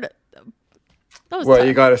was tough.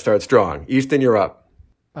 You got to start strong. Easton, you're up.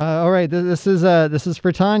 All right, this is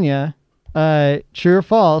for Tanya. True or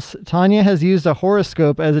false? Tanya has used a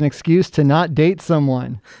horoscope as an excuse to not date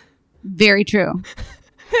someone. Very true.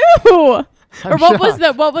 Who?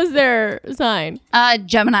 What was their sign?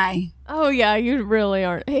 Gemini. Oh yeah, you really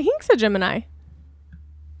aren't. Hey, Hink's a Gemini.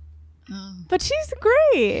 But she's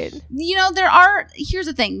great. You know, here's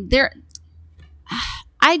the thing.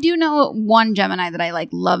 I do know one Gemini that I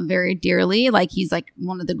love very dearly. Like, he's like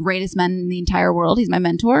one of the greatest men in the entire world. He's my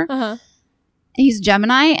mentor. Uh-huh. He's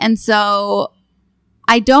Gemini. And so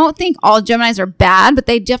I don't think all Geminis are bad, but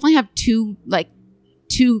they definitely have two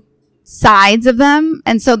sides of them.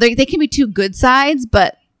 And so they can be two good sides,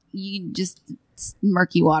 but it's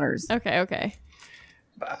murky waters. Okay.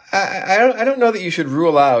 I don't know that you should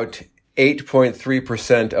rule out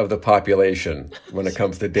 8.3% of the population when it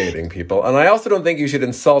comes to dating people. And I also don't think you should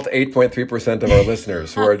insult 8.3% of our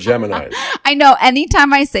listeners who are Geminis. I know.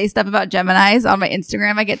 Anytime I say stuff about Geminis on my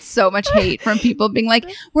Instagram, I get so much hate from people being like,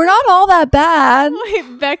 we're not all that bad.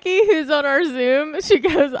 Wait, Becky, who's on our Zoom, she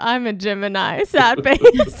goes, I'm a Gemini. Sad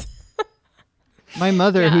face. My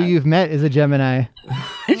mother, who you've met, is a Gemini.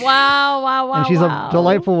 Wow. And she's a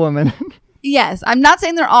delightful woman. Yes, I'm not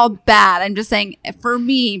saying they're all bad. I'm just saying, for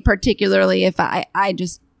me particularly, if I'd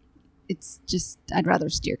rather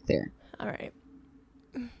steer clear. All right.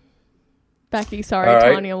 Becky, sorry,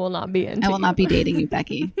 right. Tanya will not be into I will not be dating you,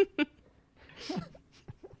 Becky.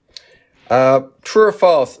 True or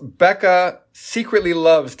false? Becca secretly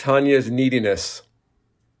loves Tanya's neediness.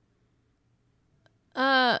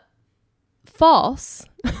 False.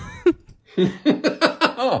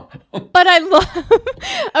 But I love.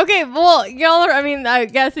 Okay, well, y'all are. I mean, I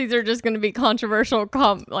guess these are just going to be controversial,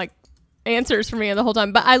 answers for me the whole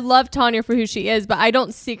time. But I love Tanya for who she is. But I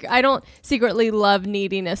don't secretly love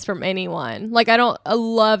neediness from anyone. Like, I don't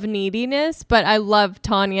love neediness, but I love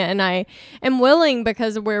Tanya, and I am willing,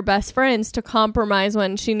 because we're best friends, to compromise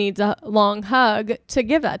when she needs a long hug to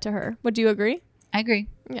give that to her. Would you agree? I agree.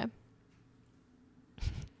 Yeah.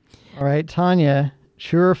 All right, Tanya.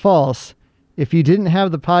 True or false? If you didn't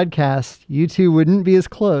have the podcast, you two wouldn't be as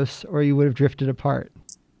close, or you would have drifted apart.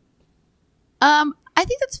 I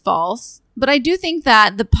think that's false, but I do think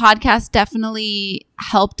that the podcast definitely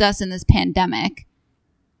helped us in this pandemic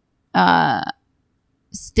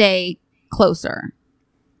stay closer.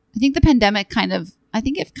 I think the pandemic kind of I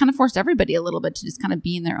think it kind of forced everybody a little bit to just kind of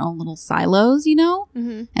be in their own little silos,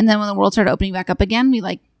 Mm-hmm. And then when the world started opening back up again, we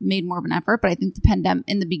like made more of an effort. But I think the pandemic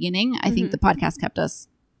in the beginning, I think the podcast kept us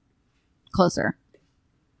closer.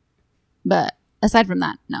 But aside from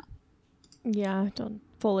that, no. Yeah, I don't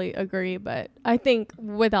fully agree, but I think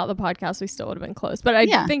without the podcast, we still would have been close. But I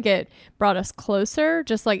think it brought us closer,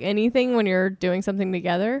 just like anything when you're doing something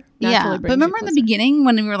together. Yeah, but remember in the beginning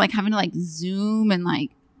when we were like having to like Zoom and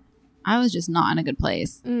like, I was just not in a good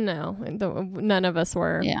place. No, none of us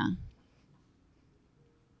were. Yeah.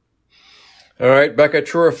 All right, Becca,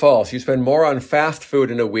 true or false? You spend more on fast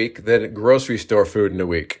food in a week than grocery store food in a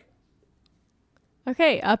week.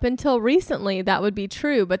 Okay, up until recently, that would be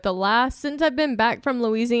true. But since I've been back from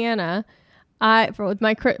Louisiana,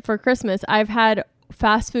 for Christmas, I've had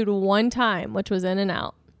fast food one time, which was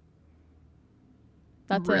In-N-Out.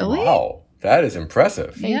 That's really? Wow, that is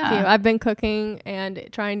impressive. Thank you. I've been cooking and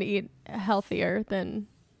trying to eat healthier than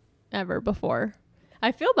ever before.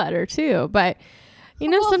 I feel better too, but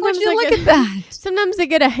sometimes sometimes I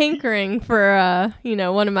get a hankering for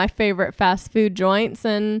one of my favorite fast food joints,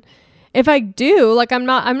 and if I do, like I'm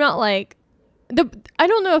not like I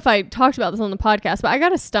don't know if I talked about this on the podcast, but I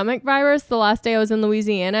got a stomach virus the last day I was in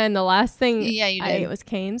Louisiana, and the last thing you I did. ate was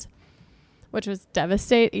Cane's, which was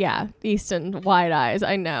devastating. Yeah, Easton wide eyes,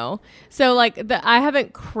 I know. So like I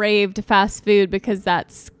haven't craved fast food because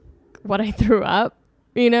that's what I threw up,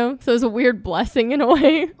 so it was a weird blessing in a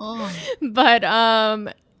way. Oh. But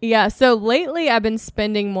yeah, so lately I've been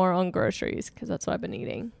spending more on groceries because that's what I've been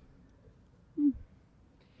eating.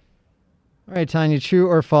 All right, Tanya, true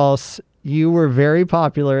or false? You were very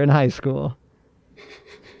popular in high school.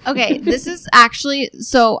 Okay, this is actually,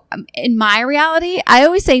 so in my reality, I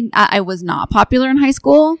always say I was not popular in high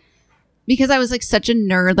school because I was like such a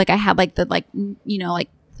nerd. Like I had like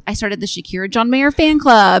I started the Shakira John Mayer fan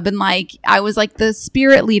club, and like I was like the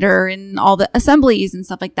spirit leader in all the assemblies and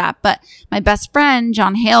stuff like that. But my best friend,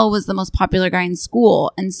 John Hale, was the most popular guy in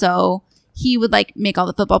school. And so he would like make all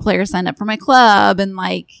the football players sign up for my club, and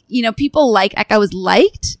like, people like I was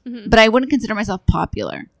liked, but I wouldn't consider myself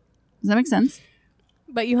popular. Does that make sense?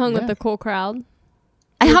 But you hung with the cool crowd.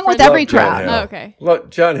 I hung with every crowd. Oh, okay.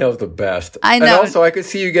 Look, John Hill's the best. I know. And also, I could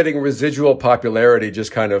see you getting residual popularity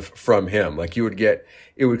just kind of from him. Like it would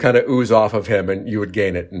kind of ooze off of him, and you would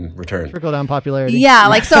gain it in return. Trickle down popularity. Yeah,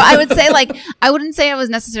 like so I would say like I wouldn't say I was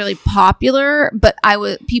necessarily popular, but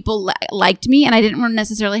people liked me, and I didn't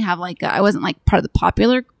necessarily have like I wasn't like part of the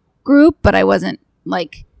popular group, but I wasn't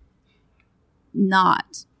like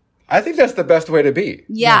not. I think that's the best way to be.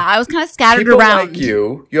 Yeah, I was kind of scattered People around. like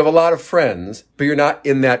you. You have a lot of friends, but you're not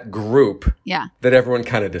in that group. Yeah. That everyone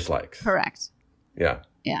kind of dislikes. Correct. Yeah.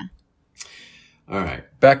 Yeah. All right,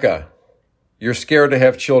 Becca, you're scared to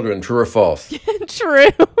have children. True or false? True.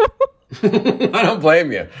 I don't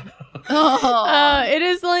blame you. It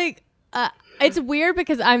is like it's weird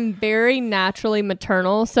because I'm very naturally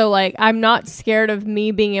maternal, so like I'm not scared of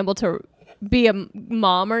me being able to be a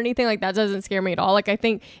mom or anything like that. Doesn't scare me at all. Like I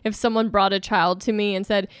think if someone brought a child to me and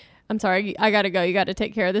said, I'm sorry, I gotta go, you gotta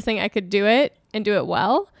take care of this thing, I could do it and do it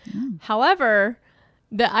well. However,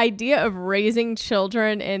 the idea of raising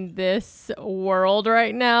children in this world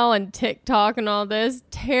right now and TikTok and all this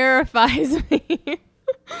terrifies me.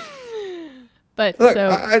 But Look,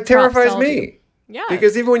 so it terrifies me. Yeah.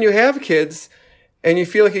 Because even when you have kids and you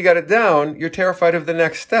feel like you got it down, you're terrified of the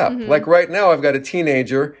next step. Like right now, I've got a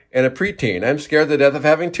teenager and a preteen. I'm scared to death of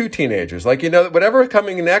having two teenagers. Like, whatever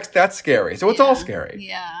coming next, that's scary. So it's all scary.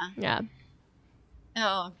 Yeah. Yeah.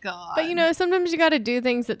 Oh God. But sometimes you got to do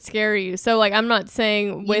things that scare you. So like, I'm not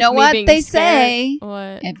saying with you know me what being they scared, say?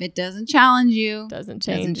 what If it doesn't challenge you, doesn't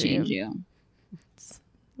doesn't change change you. you.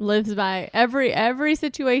 Lives by every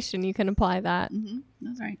situation you can apply that.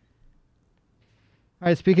 That's right. All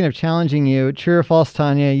right, speaking of challenging you, true or false,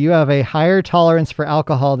 Tanya, you have a higher tolerance for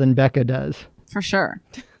alcohol than Becca does. For sure.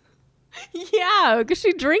 Yeah, because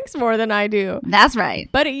she drinks more than I do. That's right.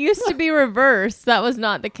 But it used to be reversed. That was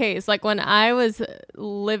not the case. Like when I was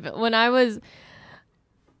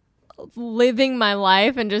living my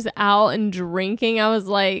life and just out and drinking, I was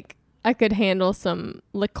like, I could handle some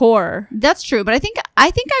liqueur. That's true. But I think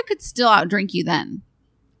I could still outdrink you then.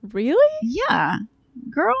 Really? Yeah.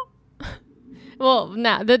 Girl. Well,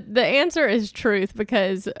 nah, the answer is truth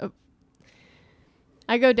because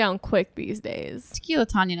I go down quick these days. Tequila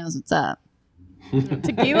Tanya knows what's up.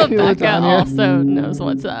 Tequila Becca also knows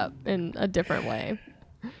what's up in a different way.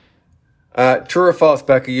 True or false,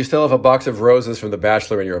 Becca, you still have a box of roses from The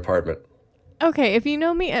Bachelor in your apartment. Okay, if you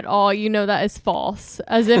know me at all, you know that is false.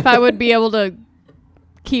 As if I would be able to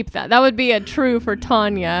keep that. That would be a true for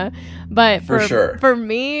Tanya. But For sure. For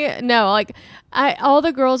me, no. Like, all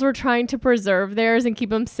the girls were trying to preserve theirs and keep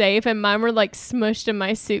them safe, and mine were like smushed in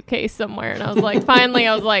my suitcase somewhere. And I was like, finally,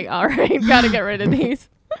 I was like, all right, gotta get rid of these.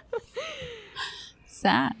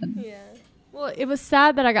 Sad. Yeah. Well, it was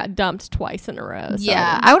sad that I got dumped twice in a row. So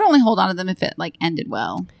Yeah, I would only hold on to them if it like ended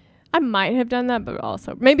well. I might have done that, but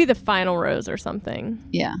also maybe the final rose or something.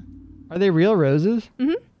 Yeah. Are they real roses?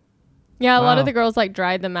 Mm-hmm. Yeah, a lot of Wow. the girls like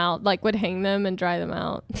dried them out, like would hang them and dry them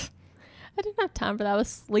out. I didn't have time for that. I was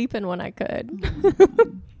sleeping when I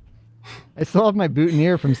could. I still have my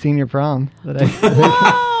boutonniere from senior prom that I,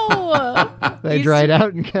 Whoa! that I dried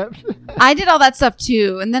out and kept. I did all that stuff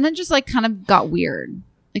too, and then it just like kind of got weird,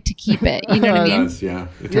 like to keep it. You know what I mean? Yeah.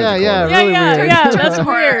 It turns Yeah, a yeah. corner. Really weird. That's Turns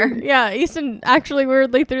corner. weird. Yeah, Easton actually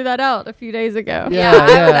weirdly threw that out a few days ago. Yeah,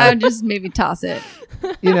 I would just maybe toss it.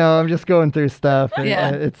 You know, I'm just going through stuff. And,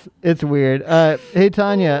 Yeah. it's weird. Hey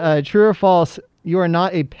Tanya, true or false? You are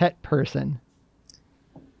not a pet person.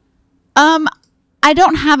 I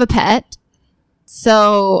don't have a pet,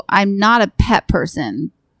 so I'm not a pet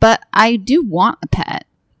person, but I do want a pet.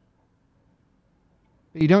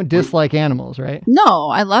 You don't dislike animals, right? No,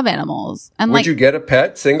 I love animals. And Would like, you get a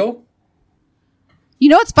pet single? you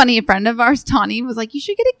know what's funny? A friend of ours, Tanya, was like, you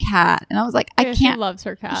should get a cat. And I was like, I Yeah, can't. She loves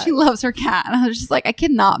her cat. She loves her cat. And I was just like, I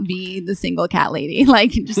cannot be the single cat lady. Like,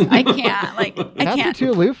 just, I can't. Like, I Cats are can't. too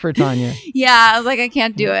aloof for Tanya. Yeah, I was like, I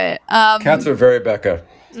can't do it. Cats are very Becca.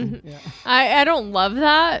 I don't love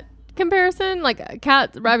that comparison. Like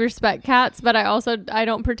cats, I respect cats, but I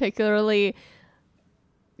don't particularly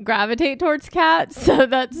gravitate towards cats. So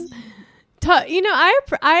that's, you know,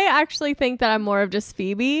 I actually think that I'm more of just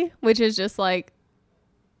Phoebe, which is just like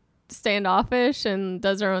standoffish and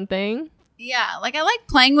does her own thing. Yeah, like I like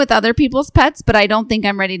playing with other people's pets, but I don't think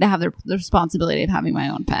I'm ready to have the responsibility of having my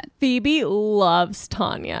own pet. Phoebe loves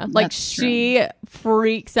Tanya. Like That's she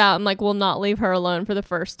freaks out and like will not leave her alone for the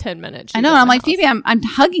first 10 minutes. I know. And I'm like, Phoebe, I'm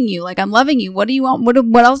hugging you. Like, I'm loving you. What do you want?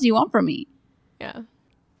 What else do you want from me? Yeah.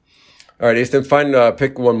 All right, Easton,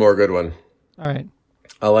 pick one more good one. All right.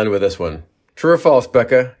 I'll end with this one. True or false,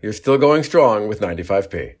 Becca? You're still going strong with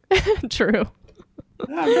 95p. True.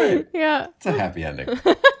 All right. Yeah. It's a happy ending.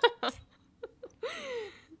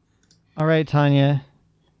 All right, Tanya.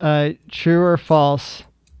 True or false?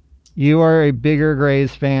 You are a bigger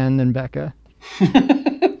Grays fan than Becca.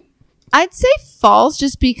 I'd say false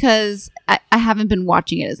just because I haven't been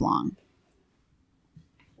watching it as long.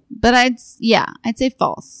 But I'd say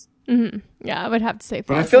false. Mm-hmm. Yeah, I would have to say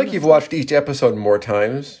But I false feel on like this you've one. watched each episode more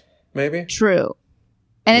times, maybe? True.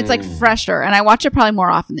 And it's like fresher. And I watch it probably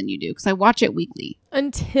more often than you do because I watch it weekly.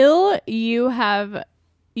 Until you have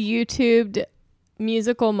YouTubed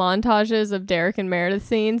musical montages of Derek and Meredith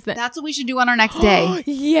scenes. That's what we should do on our next day.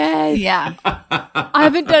 Yes. Yeah. I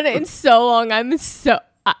haven't done it in so long.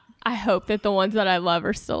 I hope that the ones that I love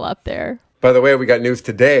are still up there. By the way, we got news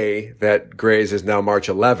today that Grey's is now March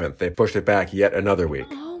 11th. They pushed it back yet another week.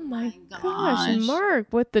 Oh my gosh. gosh, Mark,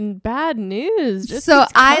 with the bad news. Just So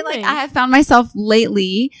keeps I coming. have found myself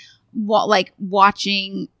lately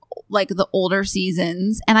watching like the older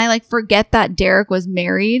seasons, and I like forget that Derek was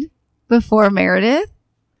married before Meredith.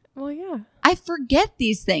 Well, yeah. I forget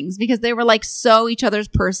these things because they were like so each other's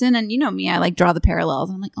person, and you know me, I like draw the parallels.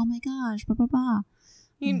 And I'm like, oh my gosh, blah blah blah.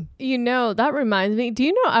 You know, that reminds me. Do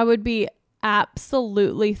you know I would be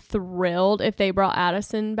absolutely thrilled if they brought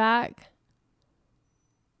Addison back?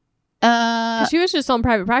 'Cause she was just on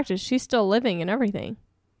Private Practice. She's still living and everything.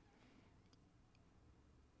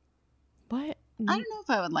 What? I don't know if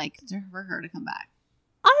I would like for her to come back.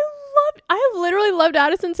 I literally loved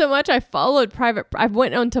Addison so much. I followed I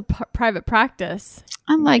went on to Private Practice.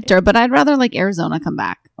 I liked her, but I'd rather like Arizona come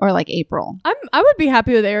back or like April. I would be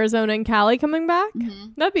happy with Arizona and Callie coming back.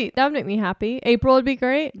 Mm-hmm. That would make me happy. April would be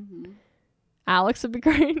great. Mm-hmm. Alex would be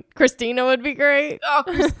great. Christina would be great. Oh,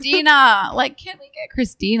 Christina! Like, can we get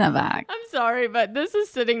Christina back? I'm sorry, but this is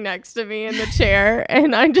sitting next to me in the chair,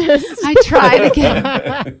 and I tried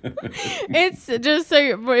again. It's just so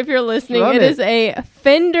if you're listening, Love it it. is a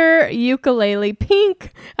Fender ukulele,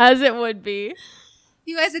 pink as it would be.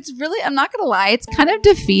 You guys, it's really, I'm not going to lie, it's kind of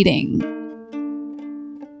defeating.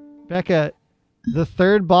 Becca, the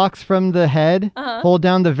third box from the head, Uh-huh. hold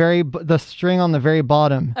down the string on the very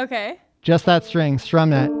bottom. Okay. Just that string.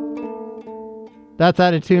 Strum that. That's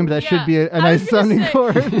out of tune, but that should be a I was nice gonna sounding say,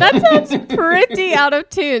 chord. That sounds pretty out of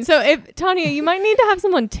tune. So if Tanya, you might need to have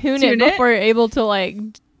someone tune it before you're able to like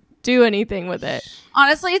do anything with it.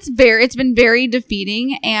 Honestly, it's been very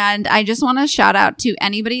defeating, and I just want to shout out to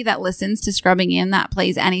anybody that listens to Scrubbing In that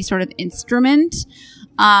plays any sort of instrument.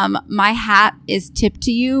 My hat is tipped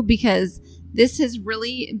to you because this has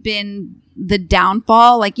really been the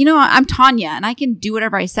downfall. Like, I'm Tanya and I can do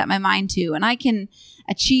whatever I set my mind to and I can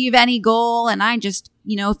achieve any goal. And I just,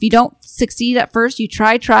 if you don't succeed at first, you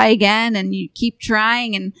try again and you keep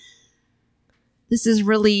trying. And this is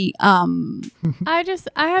really, I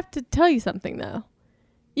have to tell you something though.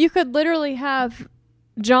 You could literally have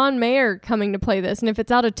John Mayer coming to play this, and if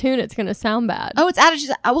it's out of tune, it's going to sound bad. Oh, it's out of tune.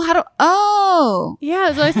 Yeah,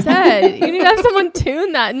 as I said, you need to have someone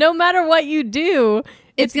tune that. No matter what you do,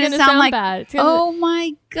 it's going to sound like bad. Oh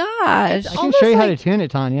my gosh! I can show you how to tune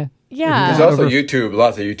it, Tanya. Yeah, there's also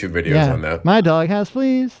lots of YouTube videos on that. My dog has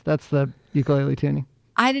fleas. That's the ukulele tuning.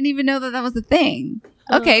 I didn't even know that was a thing.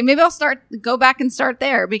 Okay, maybe I'll go back and start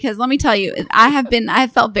there, because let me tell you, I have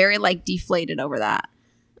felt very like deflated over that,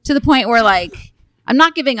 to the point where like I'm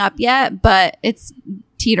not giving up yet, but it's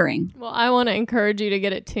teetering. Well, I want to encourage you to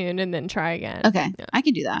get it tuned and then try again. Okay, yeah. I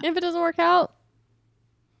can do that. If it doesn't work out,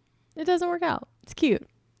 it doesn't work out. It's cute.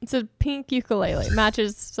 It's a pink ukulele.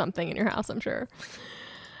 Matches something in your house, I'm sure.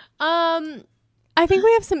 I think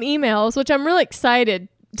we have some emails, which I'm really excited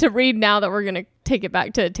to read now that we're going to take it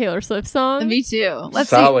back to a Taylor Swift song. Me too.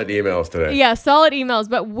 Solid emails today. Yeah, solid emails.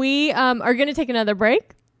 But we are going to take another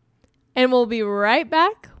break, and we'll be right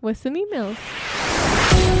back with some emails.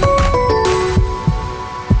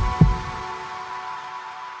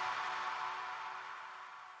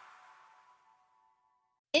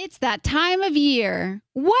 It's that time of year,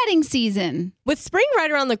 wedding season. With spring right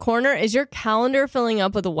around the corner, is your calendar filling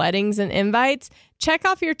up with weddings and invites? Check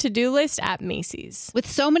off your to-do list at Macy's. With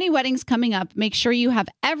so many weddings coming up, make sure you have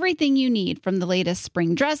everything you need, from the latest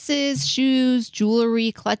spring dresses, shoes,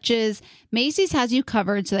 jewelry, clutches. Macy's has you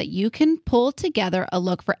covered so that you can pull together a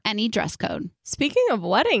look for any dress code. Speaking of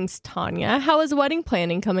weddings, Tanya, how is wedding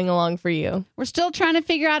planning coming along for you? We're still trying to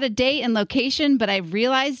figure out a date and location, but I've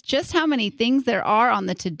realized just how many things there are on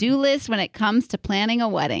the to-do list when it comes to planning a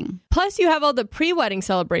wedding. Plus, you have all the pre-wedding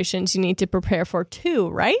celebrations you need to prepare for too,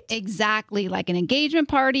 right? Exactly, like an engagement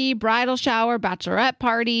party, bridal shower, bachelorette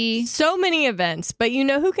party. So many events, but you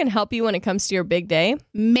know who can help you when it comes to your big day?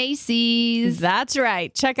 Macy's. That's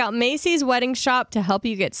right. Check out Macy's Wedding Shop to help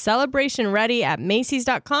you get celebration ready at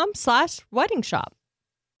Macys.com/wedding shop.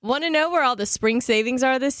 Want to know where all the spring savings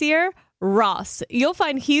are this year? Ross. You'll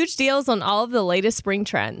find huge deals on all of the latest spring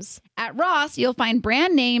trends. At Ross, you'll find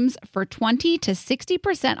brand names for 20 to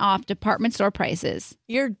 60% off department store prices.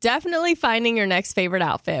 You're definitely finding your next favorite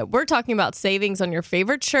outfit. We're talking about savings on your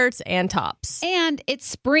favorite shirts and tops. And it's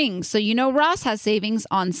spring, so you know Ross has savings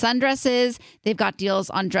on sundresses. They've got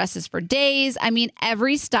deals on dresses for days. I mean,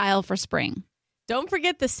 every style for spring. Don't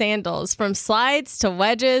forget the sandals. From slides to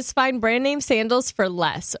wedges, find brand name sandals for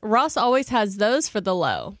less. Ross always has those for the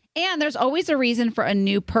low. And there's always a reason for a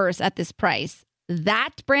new purse at this price.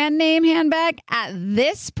 That brand name handbag at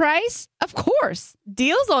this price? Of course.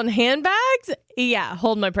 Deals on handbags? Yeah,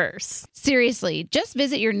 hold my purse. Seriously, just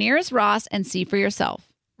visit your nearest Ross and see for yourself.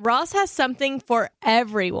 Ross has something for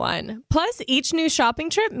everyone. Plus, each new shopping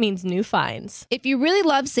trip means new finds. If you really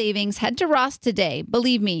love savings, head to Ross today.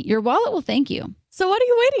 Believe me, your wallet will thank you. So what are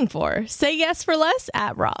you waiting for? Say yes for less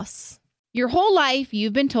at Ross. Your whole life,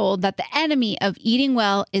 you've been told that the enemy of eating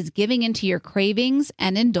well is giving into your cravings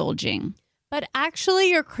and indulging. But actually,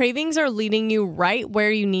 your cravings are leading you right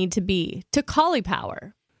where you need to be, to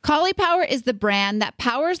Cauliflower. Cauliflower is the brand that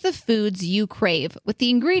powers the foods you crave with the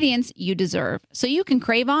ingredients you deserve, so you can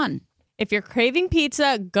crave on. If you're craving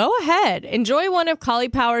pizza, go ahead. Enjoy one of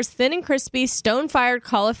Cauliflower's thin and crispy stone-fired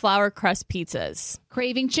cauliflower crust pizzas.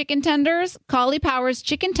 Craving chicken tenders? Cauliflower's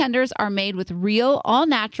chicken tenders are made with real,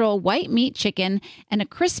 all-natural white meat chicken and a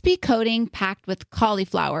crispy coating packed with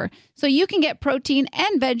cauliflower, so you can get protein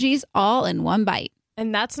and veggies all in one bite.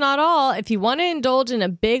 And that's not all. If you want to indulge in a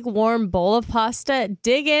big warm bowl of pasta,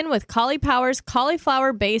 dig in with Cauliflower's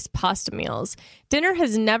cauliflower-based pasta meals. Dinner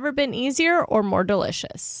has never been easier or more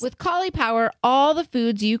delicious. With Cauliflower, all the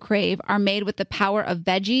foods you crave are made with the power of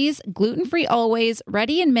veggies, gluten-free always,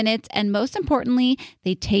 ready in minutes, and most importantly,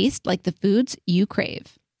 they taste like the foods you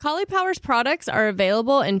crave. Cauliflower's products are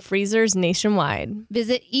available in freezers nationwide.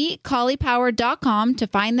 Visit eatcauliflower.com to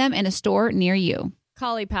find them in a store near you.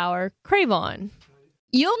 Cauliflower, crave on.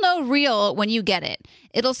 You'll know real when you get it.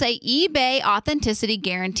 It'll say eBay Authenticity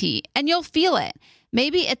Guarantee, and you'll feel it.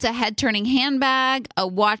 Maybe it's a head-turning handbag, a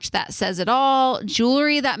watch that says it all,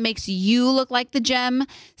 jewelry that makes you look like the gem,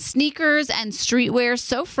 sneakers and streetwear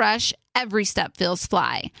so fresh, every step feels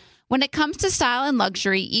fly. When it comes to style and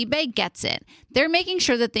luxury, eBay gets it. They're making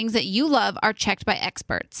sure the things that you love are checked by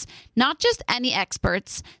experts. Not just any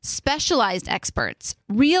experts, specialized experts,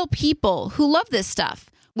 real people who love this stuff.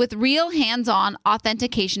 with real hands-on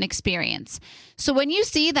authentication experience. So when you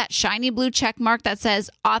see that shiny blue check mark that says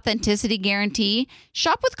authenticity guarantee,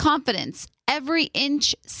 shop with confidence. Every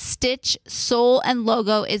inch, stitch, sole, and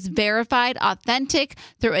logo is verified authentic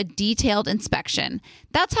through a detailed inspection.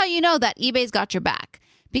 That's how you know that eBay's got your back.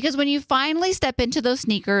 Because when you finally step into those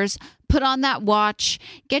sneakers, put on that watch,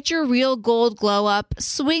 get your real gold glow up,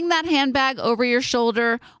 swing that handbag over your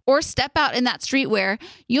shoulder, or step out in that streetwear,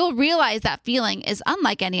 you'll realize that feeling is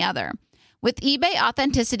unlike any other. With eBay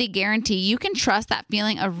Authenticity Guarantee, you can trust that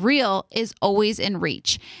feeling of real is always in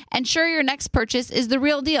reach. Ensure your next purchase is the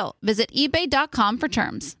real deal. Visit ebay.com for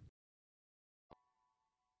terms.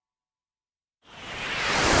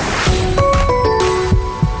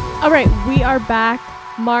 All right, we are back.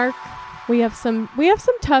 Mark, we have some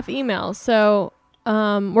tough emails. So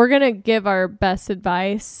we're going to give our best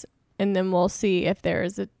advice, and then we'll see if there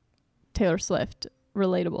is a Taylor Swift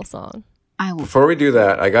relatable song. Before we do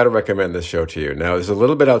that, I got to recommend this show to you. Now, it's a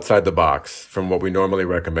little bit outside the box from what we normally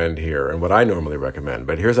recommend here and what I normally recommend,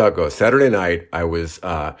 but here's how it goes. Saturday night, I was,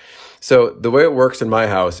 so the way it works in my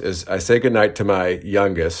house is I say goodnight to my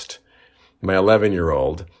youngest, my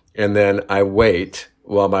 11-year-old, and then I wait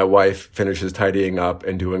while my wife finishes tidying up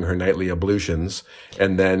and doing her nightly ablutions,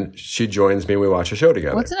 and then she joins me and we watch a show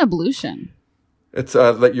together. What's an ablution? It's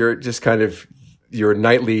like your just kind of your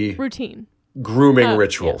nightly routine grooming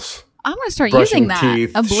rituals. Yeah. I'm going to start Brushing using that.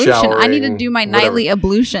 teeth, ablution. showering, I need to do my nightly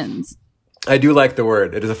ablutions. I do like the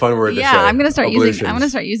word. It is a fun word to say. Yeah, I'm going to start Ablutions. using. I'm going to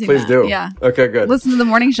start using. Please that. do. Yeah. Okay. Good. Listen to the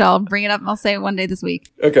morning show. I'll bring it up and I'll say it one day this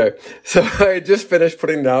week. Okay. So I just finished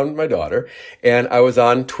putting down my daughter, and I was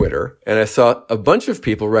on Twitter, and I saw a bunch of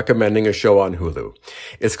people recommending a show on Hulu.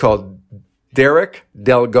 It's called Derek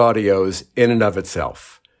Delgadio's In and of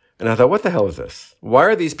Itself, and I thought, what the hell is this? Why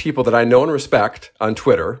are these people that I know and respect on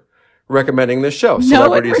Twitter recommending this show?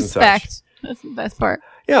 Celebrities and such. That's the best part.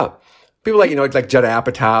 Yeah. People like Judd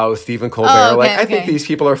Apatow, Stephen Colbert. I think these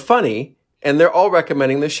people are funny, and they're all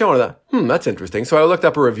recommending this show. And I thought, that's interesting. So I looked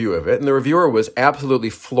up a review of it, and the reviewer was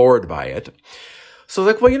absolutely floored by it. So I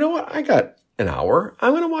was like, well, you know what? I got an hour.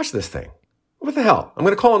 I'm going to watch this thing. What the hell? I'm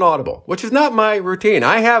going to call an audible, which is not my routine.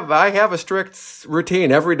 I have a strict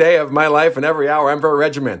routine every day of my life and every hour. I'm very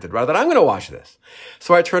regimented. Rather than I'm going to watch this.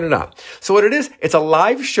 So I turn it on. So what it is, it's a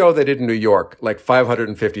live show they did in New York like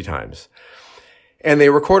 550 times. And they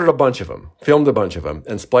recorded a bunch of them, filmed a bunch of them,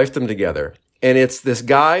 and spliced them together. And it's this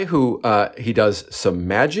guy who, he does some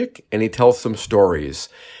magic and he tells some stories.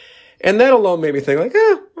 And that alone made me think like,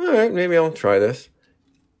 all right, maybe I'll try this.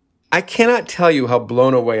 I cannot tell you how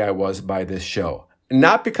blown away I was by this show.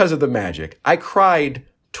 Not because of the magic. I cried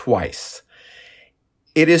twice.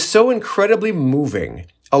 It is so incredibly moving.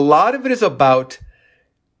 A lot of it is about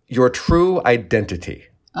your true identity.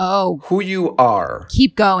 Oh. Who you are.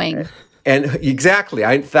 Keep going. And exactly.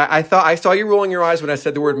 I thought I saw you rolling your eyes when I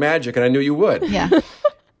said the word magic, and I knew you would. Yeah.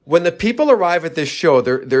 When the people arrive at this show,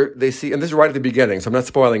 they see, and this is right at the beginning, so I'm not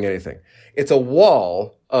spoiling anything. It's a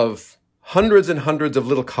wall of hundreds and hundreds of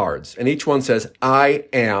little cards, and each one says, I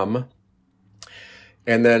am,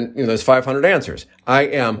 and then, there's 500 answers. I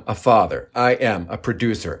am a father. I am a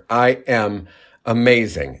producer. I am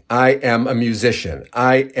amazing. I am a musician.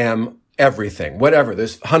 I am everything, whatever.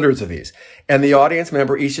 There's hundreds of these. And the audience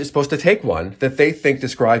member each is supposed to take one that they think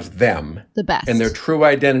describes them. The best. And their true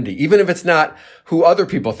identity. Even if it's not who other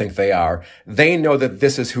people think they are, they know that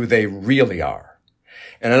this is who they really are.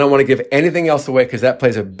 And I don't want to give anything else away because that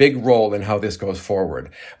plays a big role in how this goes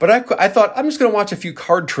forward. But I thought, I'm just going to watch a few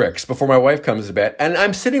card tricks before my wife comes to bed. And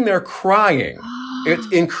I'm sitting there crying.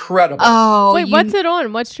 It's incredible. Oh, wait, what's it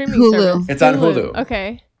on? What streaming Hulu. service? It's on Hulu.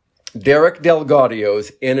 Okay. Derek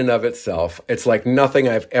Delgadio's In and of Itself. It's like nothing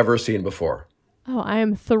I've ever seen before. Oh, I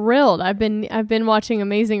am thrilled. I've been watching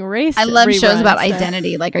Amazing Race. I love reruns, shows about so-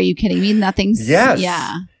 identity. Like, are you kidding me? Nothing's. Yes.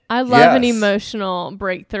 Yeah. I love an Yes. emotional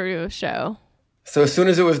breakthrough show. So as soon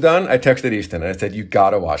as it was done, I texted Easton and I said, you got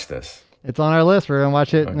to watch this. It's on our list. We're gonna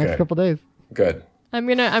watch it Okay. next couple days. Good. I'm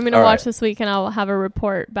gonna All watch right. this week, and I'll have a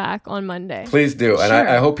report back on Monday. Please do. And Sure.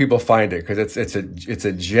 I hope people find it because it's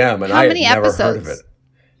a gem and How I had many never episodes? heard of it.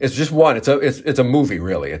 It's just one. It's a movie,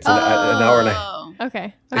 really. It's an hour and a half.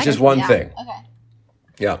 Okay. It's just one thing. Okay.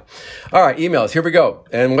 Yeah. All right, emails. Here we go.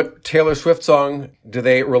 And what Taylor Swift song do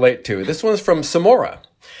they relate to? This one's from Samora.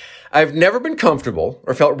 I've never been comfortable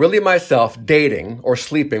or felt really myself dating or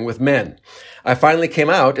sleeping with men. I finally came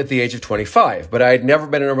out at the age of 25, but I had never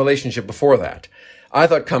been in a relationship before that. I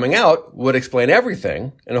thought coming out would explain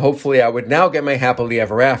everything, and hopefully I would now get my happily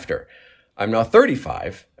ever after. I'm now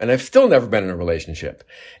 35, and I've still never been in a relationship.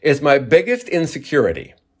 It's my biggest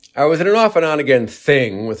insecurity. I was in an off and on again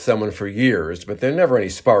thing with someone for years, but there are never any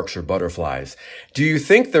sparks or butterflies. Do you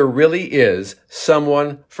think there really is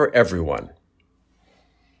someone for everyone?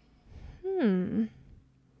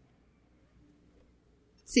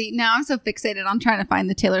 See, now I'm so fixated on trying to find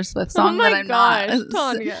the Taylor Swift song that I'm gosh, not.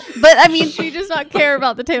 Tanya. But I mean, She does not care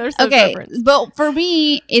about the Taylor Swift okay, reference. but for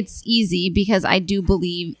me, it's easy because I do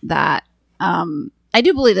believe that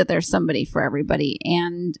there's somebody for everybody,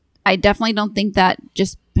 and I definitely don't think that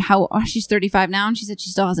just she's 35 now and she said she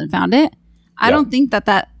still hasn't found it. I don't think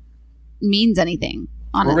that means anything.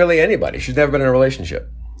 Or really anybody. She's never been in a relationship.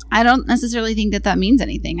 I don't necessarily think that means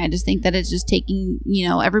anything. I just think that it's just taking,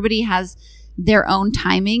 everybody has their own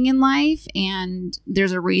timing in life, and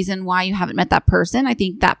there's a reason why you haven't met that person. I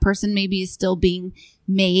think that person maybe is still being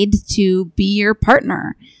made to be your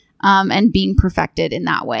partner, and being perfected in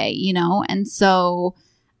that way, And so,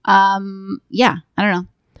 I don't know.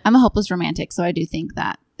 I'm a hopeless romantic, so I do think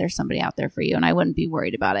that there's somebody out there for you, and I wouldn't be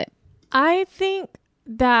worried about it. I think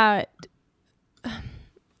that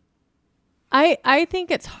I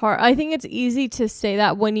think it's hard. I think it's easy to say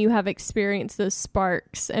that when you have experienced those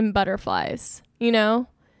sparks and butterflies, You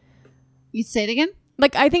say it again?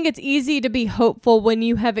 Like, I think it's easy to be hopeful when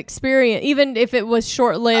you have experienced, even if it was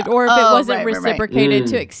short-lived or if it wasn't reciprocated,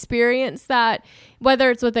 to experience that, whether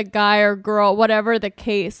it's with a guy or girl, whatever the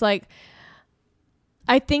case. Like,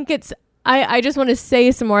 I think I just want to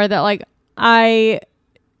say some more that, like, I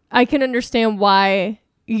can understand why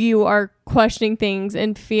you are questioning things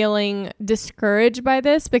and feeling discouraged by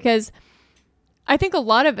this, because I think a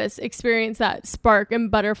lot of us experience that spark and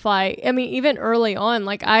butterfly. I mean, even early on,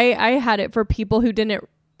 like I had it for people who didn't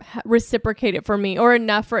reciprocate it for me or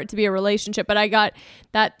enough for it to be a relationship, but I got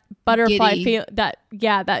that butterfly feel,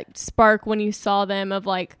 that spark when you saw them, of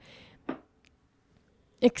like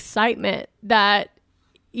excitement that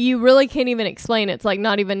you really can't even explain. It's like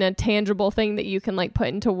not even a tangible thing that you can like put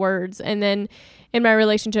into words. And then in my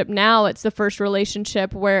relationship now, it's the first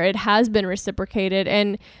relationship where it has been reciprocated.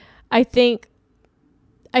 And I think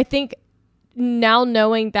now,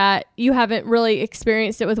 knowing that you haven't really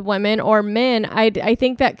experienced it with women or men, I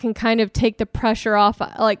think that can kind of take the pressure off,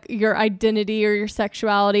 like your identity or your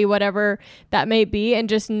sexuality, whatever that may be, and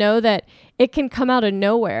just know that it can come out of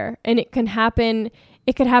nowhere, and it can happen.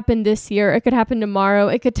 It could happen this year. It could happen tomorrow.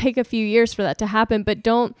 It could take a few years for that to happen, but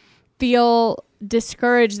don't feel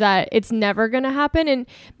discouraged that it's never going to happen. And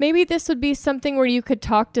maybe this would be something where you could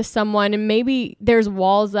talk to someone, and maybe there's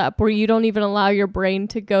walls up where you don't even allow your brain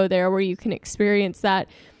to go there, where you can experience that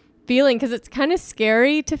feeling, because it's kind of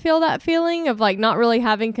scary to feel that feeling of like not really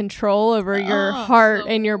having control over your heart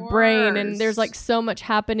and your brain, and there's like so much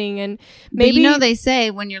happening. And maybe they say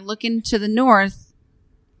when you're looking to the north,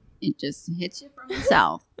 it just hits you from the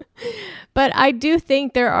south. But I do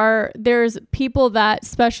think there's people that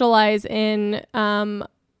specialize in,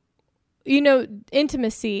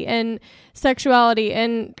 intimacy and sexuality,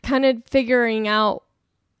 and kind of figuring out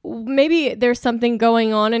maybe there's something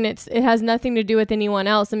going on and it has nothing to do with anyone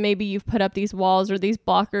else. And maybe you've put up these walls or these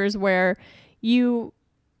blockers where you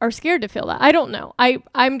are scared to feel that. I don't know. I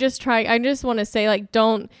just want to say, like,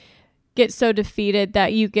 don't get so defeated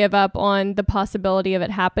that you give up on the possibility of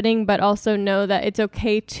it happening, but also know that it's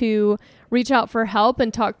okay to reach out for help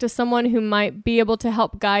and talk to someone who might be able to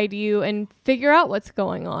help guide you and figure out what's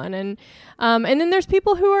going on. And then there's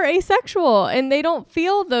people who are asexual and they don't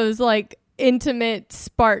feel those like intimate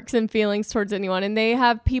sparks and feelings towards anyone, and they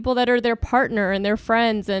have people that are their partner and their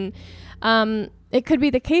friends, and it could be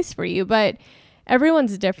the case for you, but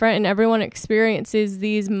everyone's different and everyone experiences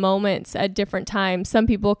these moments at different times. Some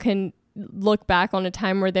people can look back on a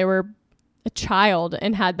time where they were a child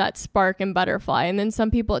and had that spark and butterfly, and then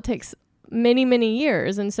some people it takes many, many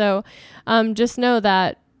years. And so just know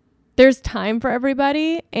that there's time for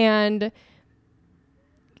everybody, and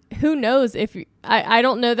who knows if I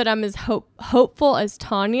don't know that I'm as hopeful as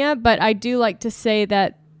Tanya, but I do like to say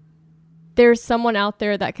that there's someone out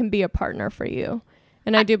there that can be a partner for you.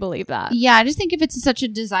 And I do believe that. Yeah, I just think if it's such a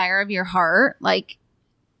desire of your heart, like,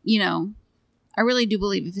 I really do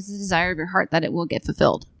believe if it's a desire of your heart that it will get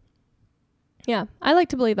fulfilled. Yeah, I like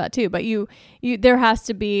to believe that too. But you there has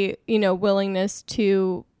to be, willingness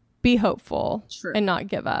to be hopeful. True. And not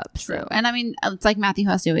give up. True. So. And I mean, it's like Matthew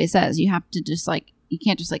Hussey always says, you have to just you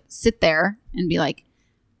can't just sit there and be like,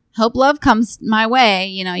 hope love comes my way.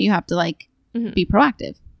 You have to be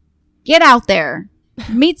proactive. Get out there,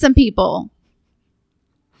 meet some people.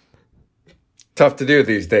 Tough to do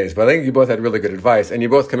these days, but I think you both had really good advice, and you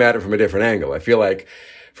both come at it from a different angle. I feel like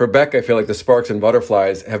for Becca, I feel like the sparks and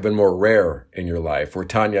butterflies have been more rare in your life. For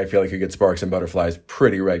Tanya, I feel like you get sparks and butterflies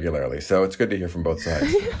pretty regularly. So it's good to hear from both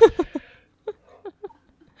sides.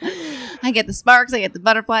 I get the sparks, I get the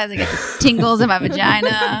butterflies, I get the tingles in my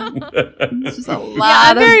vagina. It's just a lot.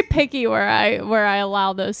 Yeah, I'm very picky where I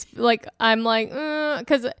allow those. Like I'm like,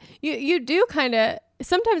 because you do kind of.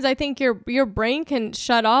 Sometimes I think your brain can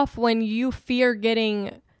shut off when you fear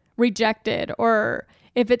getting rejected or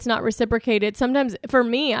if it's not reciprocated. Sometimes for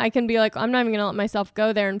me, I can be like, I'm not even gonna let myself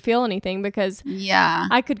go there and feel anything because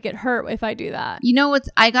I could get hurt if I do that. You know what?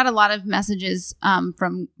 I got a lot of messages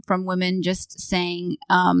from women just saying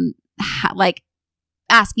like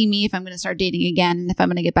asking me if I'm going to start dating again and if I'm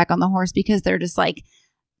going to get back on the horse because they're just like,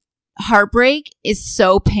 heartbreak is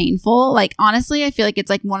so painful. Like, honestly, I feel like it's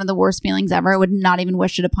like one of the worst feelings ever. I would not even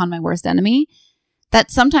wish it upon my worst enemy. That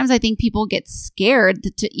sometimes I think people get scared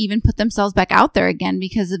to even put themselves back out there again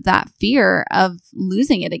because of that fear of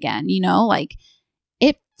losing it again, you know, like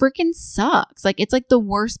it freaking sucks. Like it's like the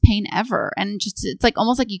worst pain ever. And just, it's like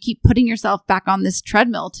almost like you keep putting yourself back on this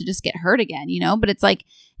treadmill to just get hurt again, you know, but it's like,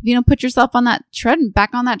 if you don't put yourself on that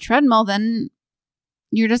back on that treadmill, then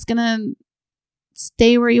you're just going to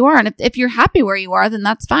stay where you are. And if you're happy where you are, then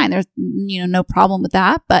that's fine. There's, you know, no problem with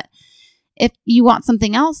that. But if you want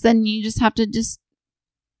something else, then you just have to just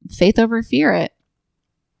faith over fear it.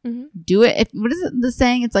 Mm-hmm. Do it. What is it, the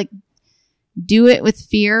saying? It's like, do it with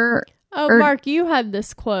fear. Oh, Mark, you had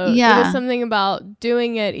this quote. Yeah. It was something about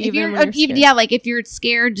doing it even when you're scared. Yeah, like if you're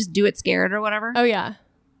scared, just do it scared or whatever. Oh, yeah.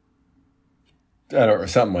 Or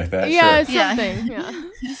something like that. Yeah, sure. Something.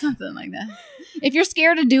 Yeah. Something like that. If you're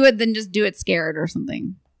scared to do it, then just do it scared or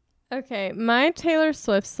something. Okay, my Taylor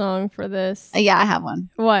Swift song for this. Yeah, I have one.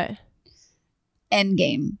 What?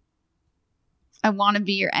 Endgame. I want to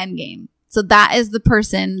be your endgame. So that is the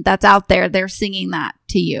person that's out there. They're singing that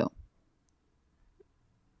to you.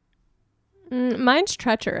 Mine's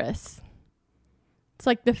Treacherous. It's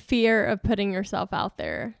like the fear of putting yourself out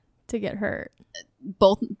there to get hurt.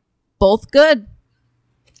 Both good.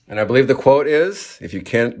 And I believe the quote is, if you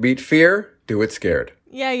can't beat fear, do it scared.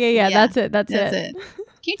 Yeah. That's it. Can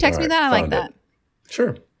you text me that? I like that.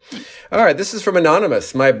 Sure. All right, this is from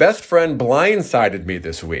Anonymous. My best friend blindsided me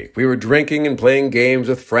this week. We were drinking and playing games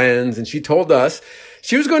with friends, and she told us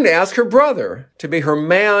she was going to ask her brother to be her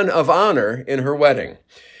man of honor in her wedding.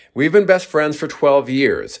 We've been best friends for 12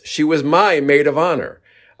 years. She was my maid of honor.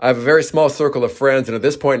 I have a very small circle of friends, and at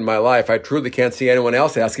this point in my life, I truly can't see anyone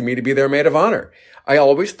else asking me to be their maid of honor. I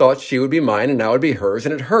always thought she would be mine, and now it would be hers,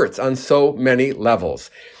 and it hurts on so many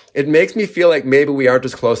levels. It makes me feel like maybe we aren't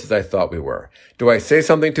as close as I thought we were. Do I say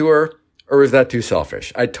something to her, or is that too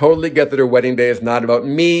selfish? I totally get that her wedding day is not about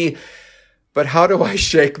me, but how do I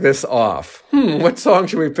shake this off? What song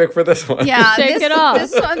should we pick for this one? Yeah, shake it off.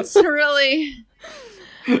 This one's really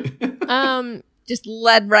just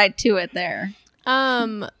led right to it there.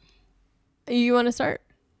 You want to start?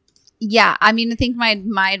 Yeah, I mean, I think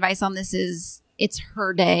my advice on this is it's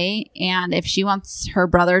her day, and if she wants her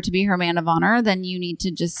brother to be her man of honor, then you need to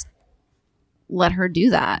just let her do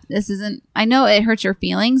that. I know it hurts your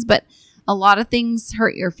feelings, but a lot of things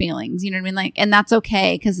hurt your feelings, you know what I mean? Like, and that's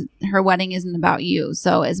okay because her wedding isn't about you.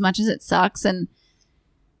 So as much as it sucks and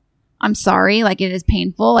I'm sorry, like it is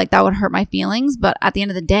painful, like that would hurt my feelings, but at the end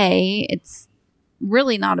of the day, it's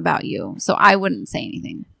really not about you. So I wouldn't say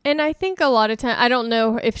anything. And I think a lot of time, I don't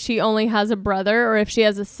know if she only has a brother or if she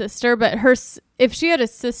has a sister, but if she had a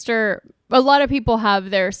sister, a lot of people have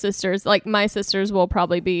their sisters. Like my sisters will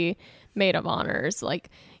probably be maid of honors. Like,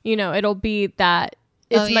 you know, it'll be that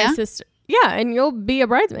it's my sister. Yeah. And you'll be a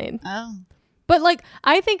bridesmaid. Oh. But like,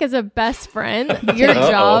 I think as a best friend, your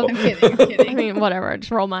job. I'm kidding. I mean, whatever. Just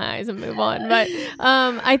roll my eyes and move on. But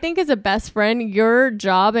I think as a best friend, your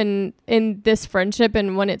job in this friendship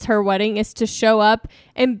and when it's her wedding is to show up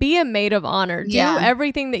and be a maid of honor. Do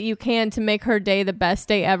everything that you can to make her day the best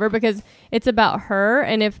day ever because it's about her.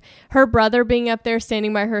 And if her brother being up there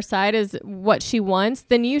standing by her side is what she wants,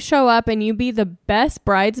 then you show up and you be the best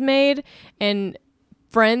bridesmaid and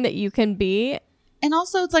friend that you can be. And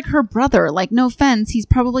also, it's like her brother. Like, no offense, he's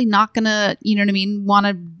probably not gonna, you know what I mean, want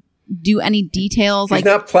to do any details. He's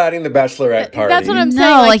not planning the bachelorette party. That's what I'm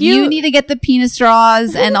saying. No, like you need to get the penis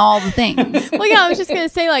straws and all the things. Well, yeah, I was just gonna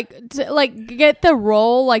say, get the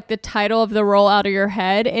role, like the title of the role out of your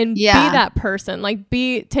head, and be that person. Like,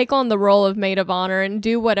 take on the role of maid of honor and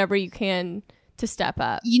do whatever you can to step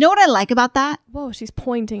up. You know what I like about that? Whoa, she's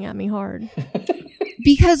pointing at me hard.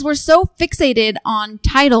 Because we're so fixated on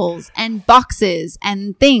titles and boxes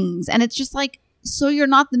and things. And it's just like, so you're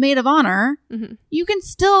not the maid of honor. Mm-hmm. You can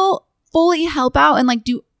still fully help out and like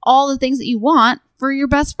do all the things that you want for your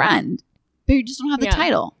best friend. But you just don't have the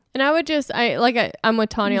title. And I would I'm with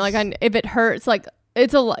Tanya. Like, if it hurts, like,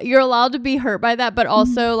 you're allowed to be hurt by that, but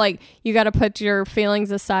also like you got to put your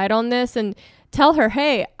feelings aside on this and tell her,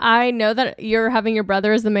 hey, I know that you're having your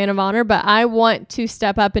brother as the man of honor, but I want to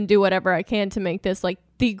step up and do whatever I can to make this like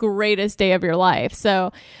the greatest day of your life.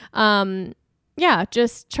 So, yeah,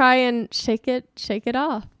 just try and shake it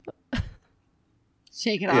off.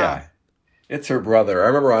 Shake it off. Yeah. It's her brother. I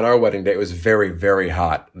remember on our wedding day, it was very, very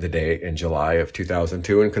hot the day in July of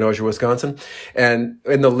 2002 in Kenosha, Wisconsin. And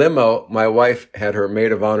in the limo, my wife had her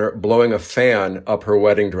maid of honor blowing a fan up her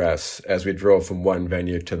wedding dress as we drove from one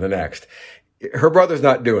venue to the next. Her brother's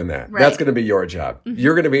not doing that. Right. That's going to be your job. Mm-hmm.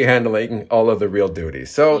 You're going to be handling all of the real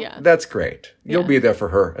duties. So that's great. You'll be there for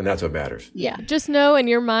her, and that's what matters. Yeah. Just know in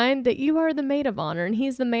your mind that you are the maid of honor, and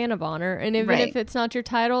he's the man of honor. And even if it's not your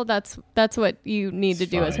title, that's what you need to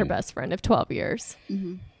do as her best friend of 12 years.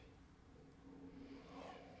 Mm-hmm.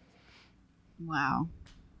 Wow.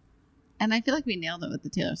 And I feel like we nailed it with the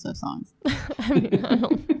Taylor Swift songs. I mean, I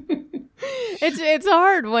don't... It's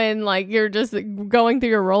hard when like you're just going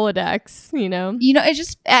through your Rolodex, you know. It's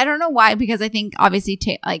just I don't know why, because I think obviously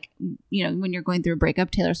when you're going through a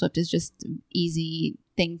breakup, Taylor Swift is just an easy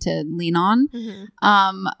thing to lean on.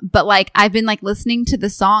 Mm-hmm. But like I've been like listening to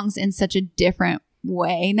the songs in such a different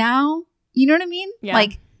way now. You know what I mean? Yeah.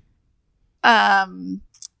 Like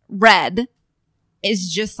Red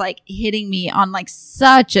is just like hitting me on like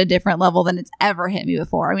such a different level than it's ever hit me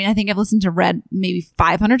before. I mean, I think I've listened to Red maybe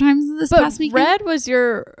 500 times this past weekend. Red was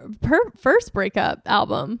your first breakup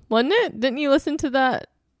album, wasn't it? Didn't you listen to that?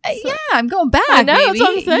 Yeah, I'm going back. I know, maybe. that's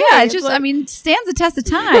what I'm saying. Yeah, it's just, like, I mean, stands the test of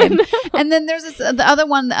time. And then there's the other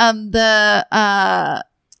one, the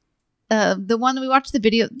one that we watched the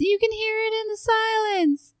video. You can hear it in the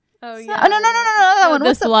silence. Oh, yeah. Oh, no. That one.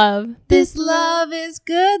 This love. This love is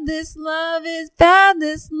good. This love is bad.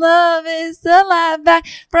 This love is alive back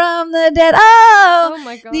from the dead. Oh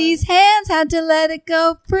my God. These hands had to let it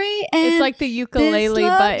go free. And it's like the ukulele,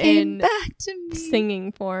 but in back to me.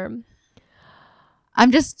 Singing form.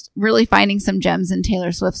 I'm just really finding some gems in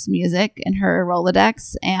Taylor Swift's music and her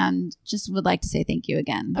Rolodex, and just would like to say thank you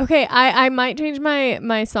again. Okay, I might change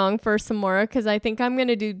my song for some more, because I think I'm going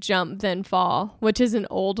to do Jump Then Fall, which is an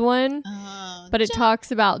old one, but it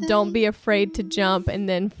talks about don't be afraid to jump and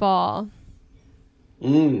then fall.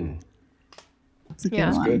 It's a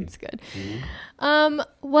good one. It's good.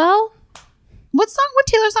 Well, what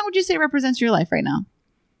Taylor song would you say represents your life right now?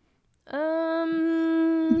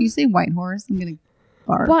 If you say White Horse, I'm going to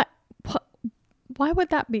bark. What? Why would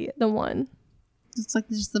that be the one? It's like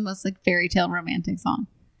just the most like fairy tale romantic song.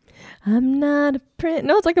 I'm not a prince.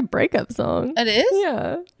 No, it's like a breakup song. It is?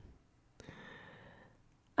 Yeah.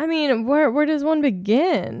 I mean, where does one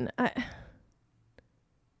begin? I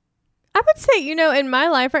would say, in my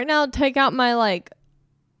life right now, take out my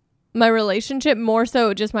relationship, more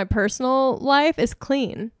so just my personal life is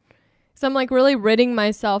clean. So I'm like really ridding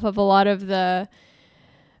myself of a lot of the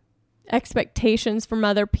expectations from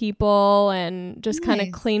other people and just kind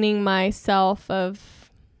of cleaning myself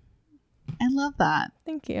of. I love that.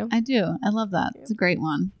 Thank you. I do. I love that. It's a great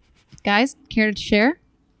one. Guys, care to share?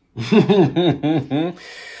 I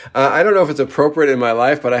don't know if it's appropriate in my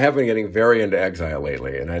life, but I have been getting very into Exile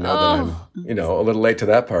lately, and I know that I'm, a little late to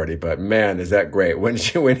that party. But man, is that great when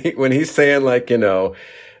he's saying like,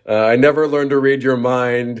 I never learned to read your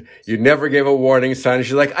mind. You never gave a warning sign.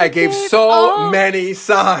 She's like, I gave so many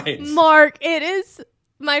signs. Mark, it is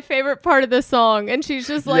my favorite part of the song, and she's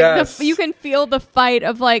just like, you can feel the fight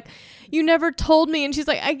of like, you never told me, and she's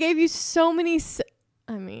like, I gave you so many.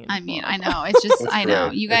 I mean, I know. It's just, I know.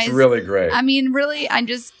 Great. You guys. It's really great. I mean, really, I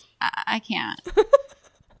can't.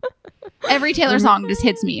 Every Taylor song just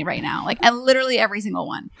hits me right now. Like, literally every single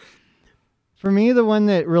one. For me, the one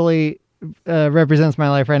that really represents my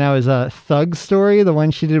life right now is Thug Story, the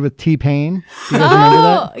one she did with T-Pain. You guys remember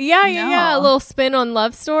that? Yeah. A little spin on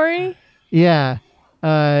Love Story. Yeah.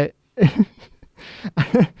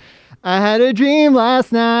 I had a dream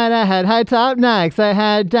last night. I had high top Nikes. I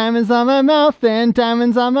had diamonds on my mouth and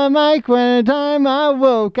diamonds on my mic. When the time I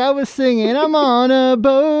woke, I was singing, I'm on a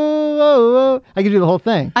boat. I could do the whole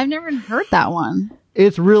thing. I've never heard that one.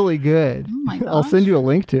 It's really good. Oh my gosh. I'll send you a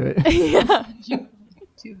link to it. Yeah.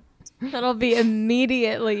 That'll be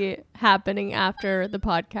immediately happening after the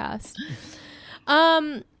podcast.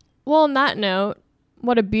 Well, on that note,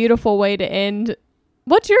 what a beautiful way to end.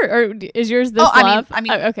 Is yours this love? I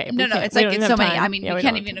mean, okay. No, it's like, it's so many. I mean, we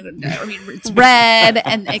can't even, it's Red,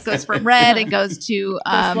 and it goes from Red, it goes to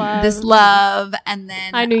this love, and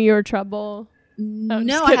then I Knew You Were Trouble. No,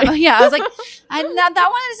 I was like, that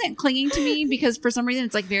one isn't clinging to me, because for some reason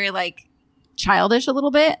it's like very like childish a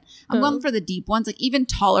little bit. I'm going for the deep ones, like even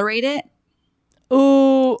Tolerate It.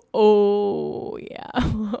 Oh,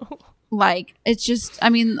 yeah. Like, it's just, I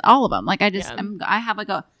mean, all of them. Like,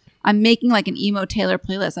 I'm making like an emo Taylor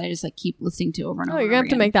playlist. I just like keep listening to over and over. You're gonna have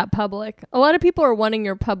to make that public. A lot of people are wanting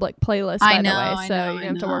your public playlist, by the way. I So know, you're gonna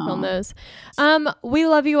have to work on those. We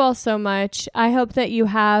love you all so much. I hope that you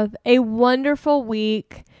have a wonderful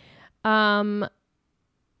week.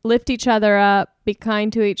 Lift each other up, be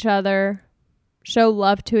kind to each other, show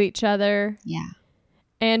love to each other. Yeah.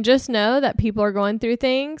 And just know that people are going through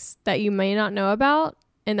things that you may not know about.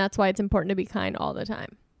 And that's why it's important to be kind all the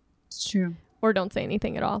time. It's true. Or don't say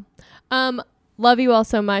anything at all. Love you all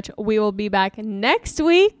so much. We will be back next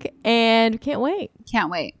week and can't wait.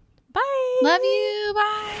 Can't wait. Bye. Love you.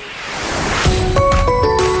 Bye.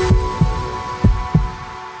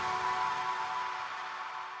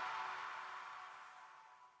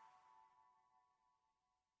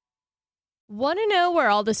 Want to know where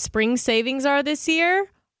all the spring savings are this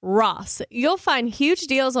year? Ross. You'll find huge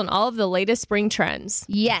deals on all of the latest spring trends.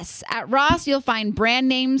 Yes. At Ross, you'll find brand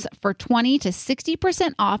names for 20 to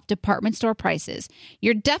 60% off department store prices.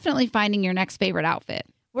 You're definitely finding your next favorite outfit.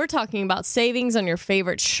 We're talking about savings on your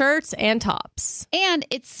favorite shirts and tops. And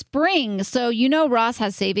it's spring, so you know Ross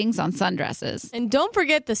has savings on sundresses. And don't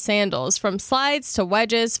forget the sandals. From slides to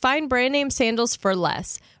wedges, find brand name sandals for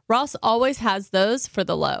less. Ross always has those for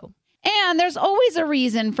the low. And there's always a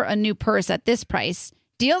reason for a new purse at this price.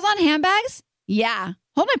 Deals on handbags? Yeah.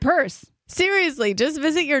 Hold my purse. Seriously, just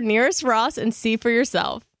visit your nearest Ross and see for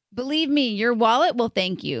yourself. Believe me, your wallet will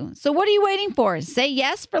thank you. So what are you waiting for? Say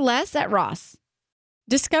yes for less at Ross.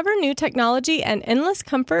 Discover new technology and endless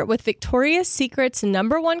comfort with Victoria's Secret's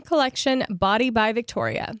 #1 collection, Body by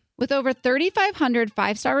Victoria. With over 3,500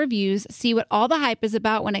 five-star reviews, see what all the hype is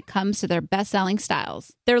about when it comes to their best-selling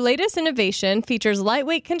styles. Their latest innovation features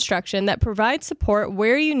lightweight construction that provides support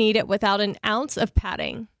where you need it without an ounce of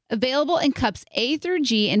padding. Available in cups A through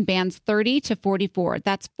G in bands 30 to 44.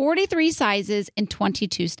 That's 43 sizes in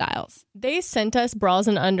 22 styles. They sent us bras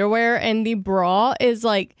and underwear, and the bra is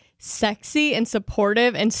like sexy and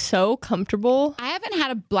supportive and so comfortable. I haven't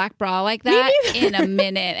had a black bra like that in a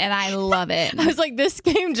minute, and I love it. I was like, this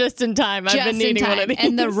came just in time. I've been needing one of these.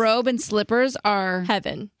 And the robe and slippers are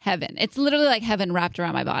heaven. It's literally like heaven wrapped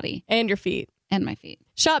around my body. And your feet. And my feet.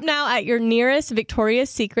 Shop now at your nearest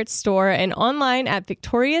Victoria's Secret store and online at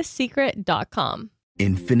victoriassecret.com.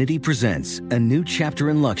 Infinity presents a new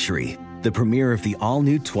chapter in luxury, the premiere of the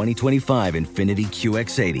all-new 2025 Infinity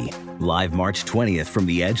QX80, live March 20th from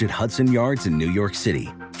the Edge at Hudson Yards in New York City,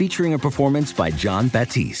 featuring a performance by John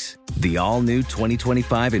Batiste. The all-new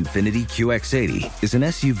 2025 Infinity QX80 is an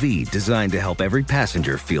SUV designed to help every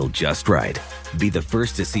passenger feel just right. Be the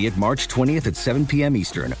first to see it March 20th at 7 p.m.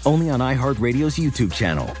 Eastern, only on iHeartRadio's YouTube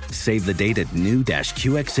channel. Save the date at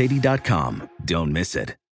new-QX80.com. Don't miss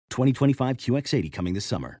it. 2025 QX80 coming this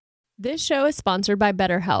summer. This show is sponsored by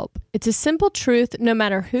BetterHelp. It's a simple truth. No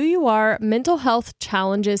matter who you are, mental health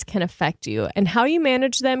challenges can affect you, and how you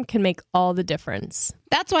manage them can make all the difference.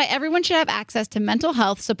 That's why everyone should have access to mental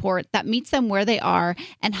health support that meets them where they are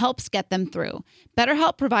and helps get them through.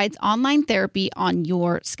 BetterHelp provides online therapy on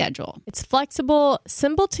your schedule. It's flexible,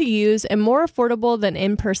 simple to use, and more affordable than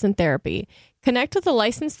in-person therapy. Connect with a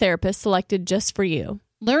licensed therapist selected just for you.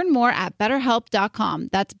 Learn more at BetterHelp.com.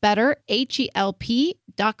 That's better,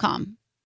 HELP.com.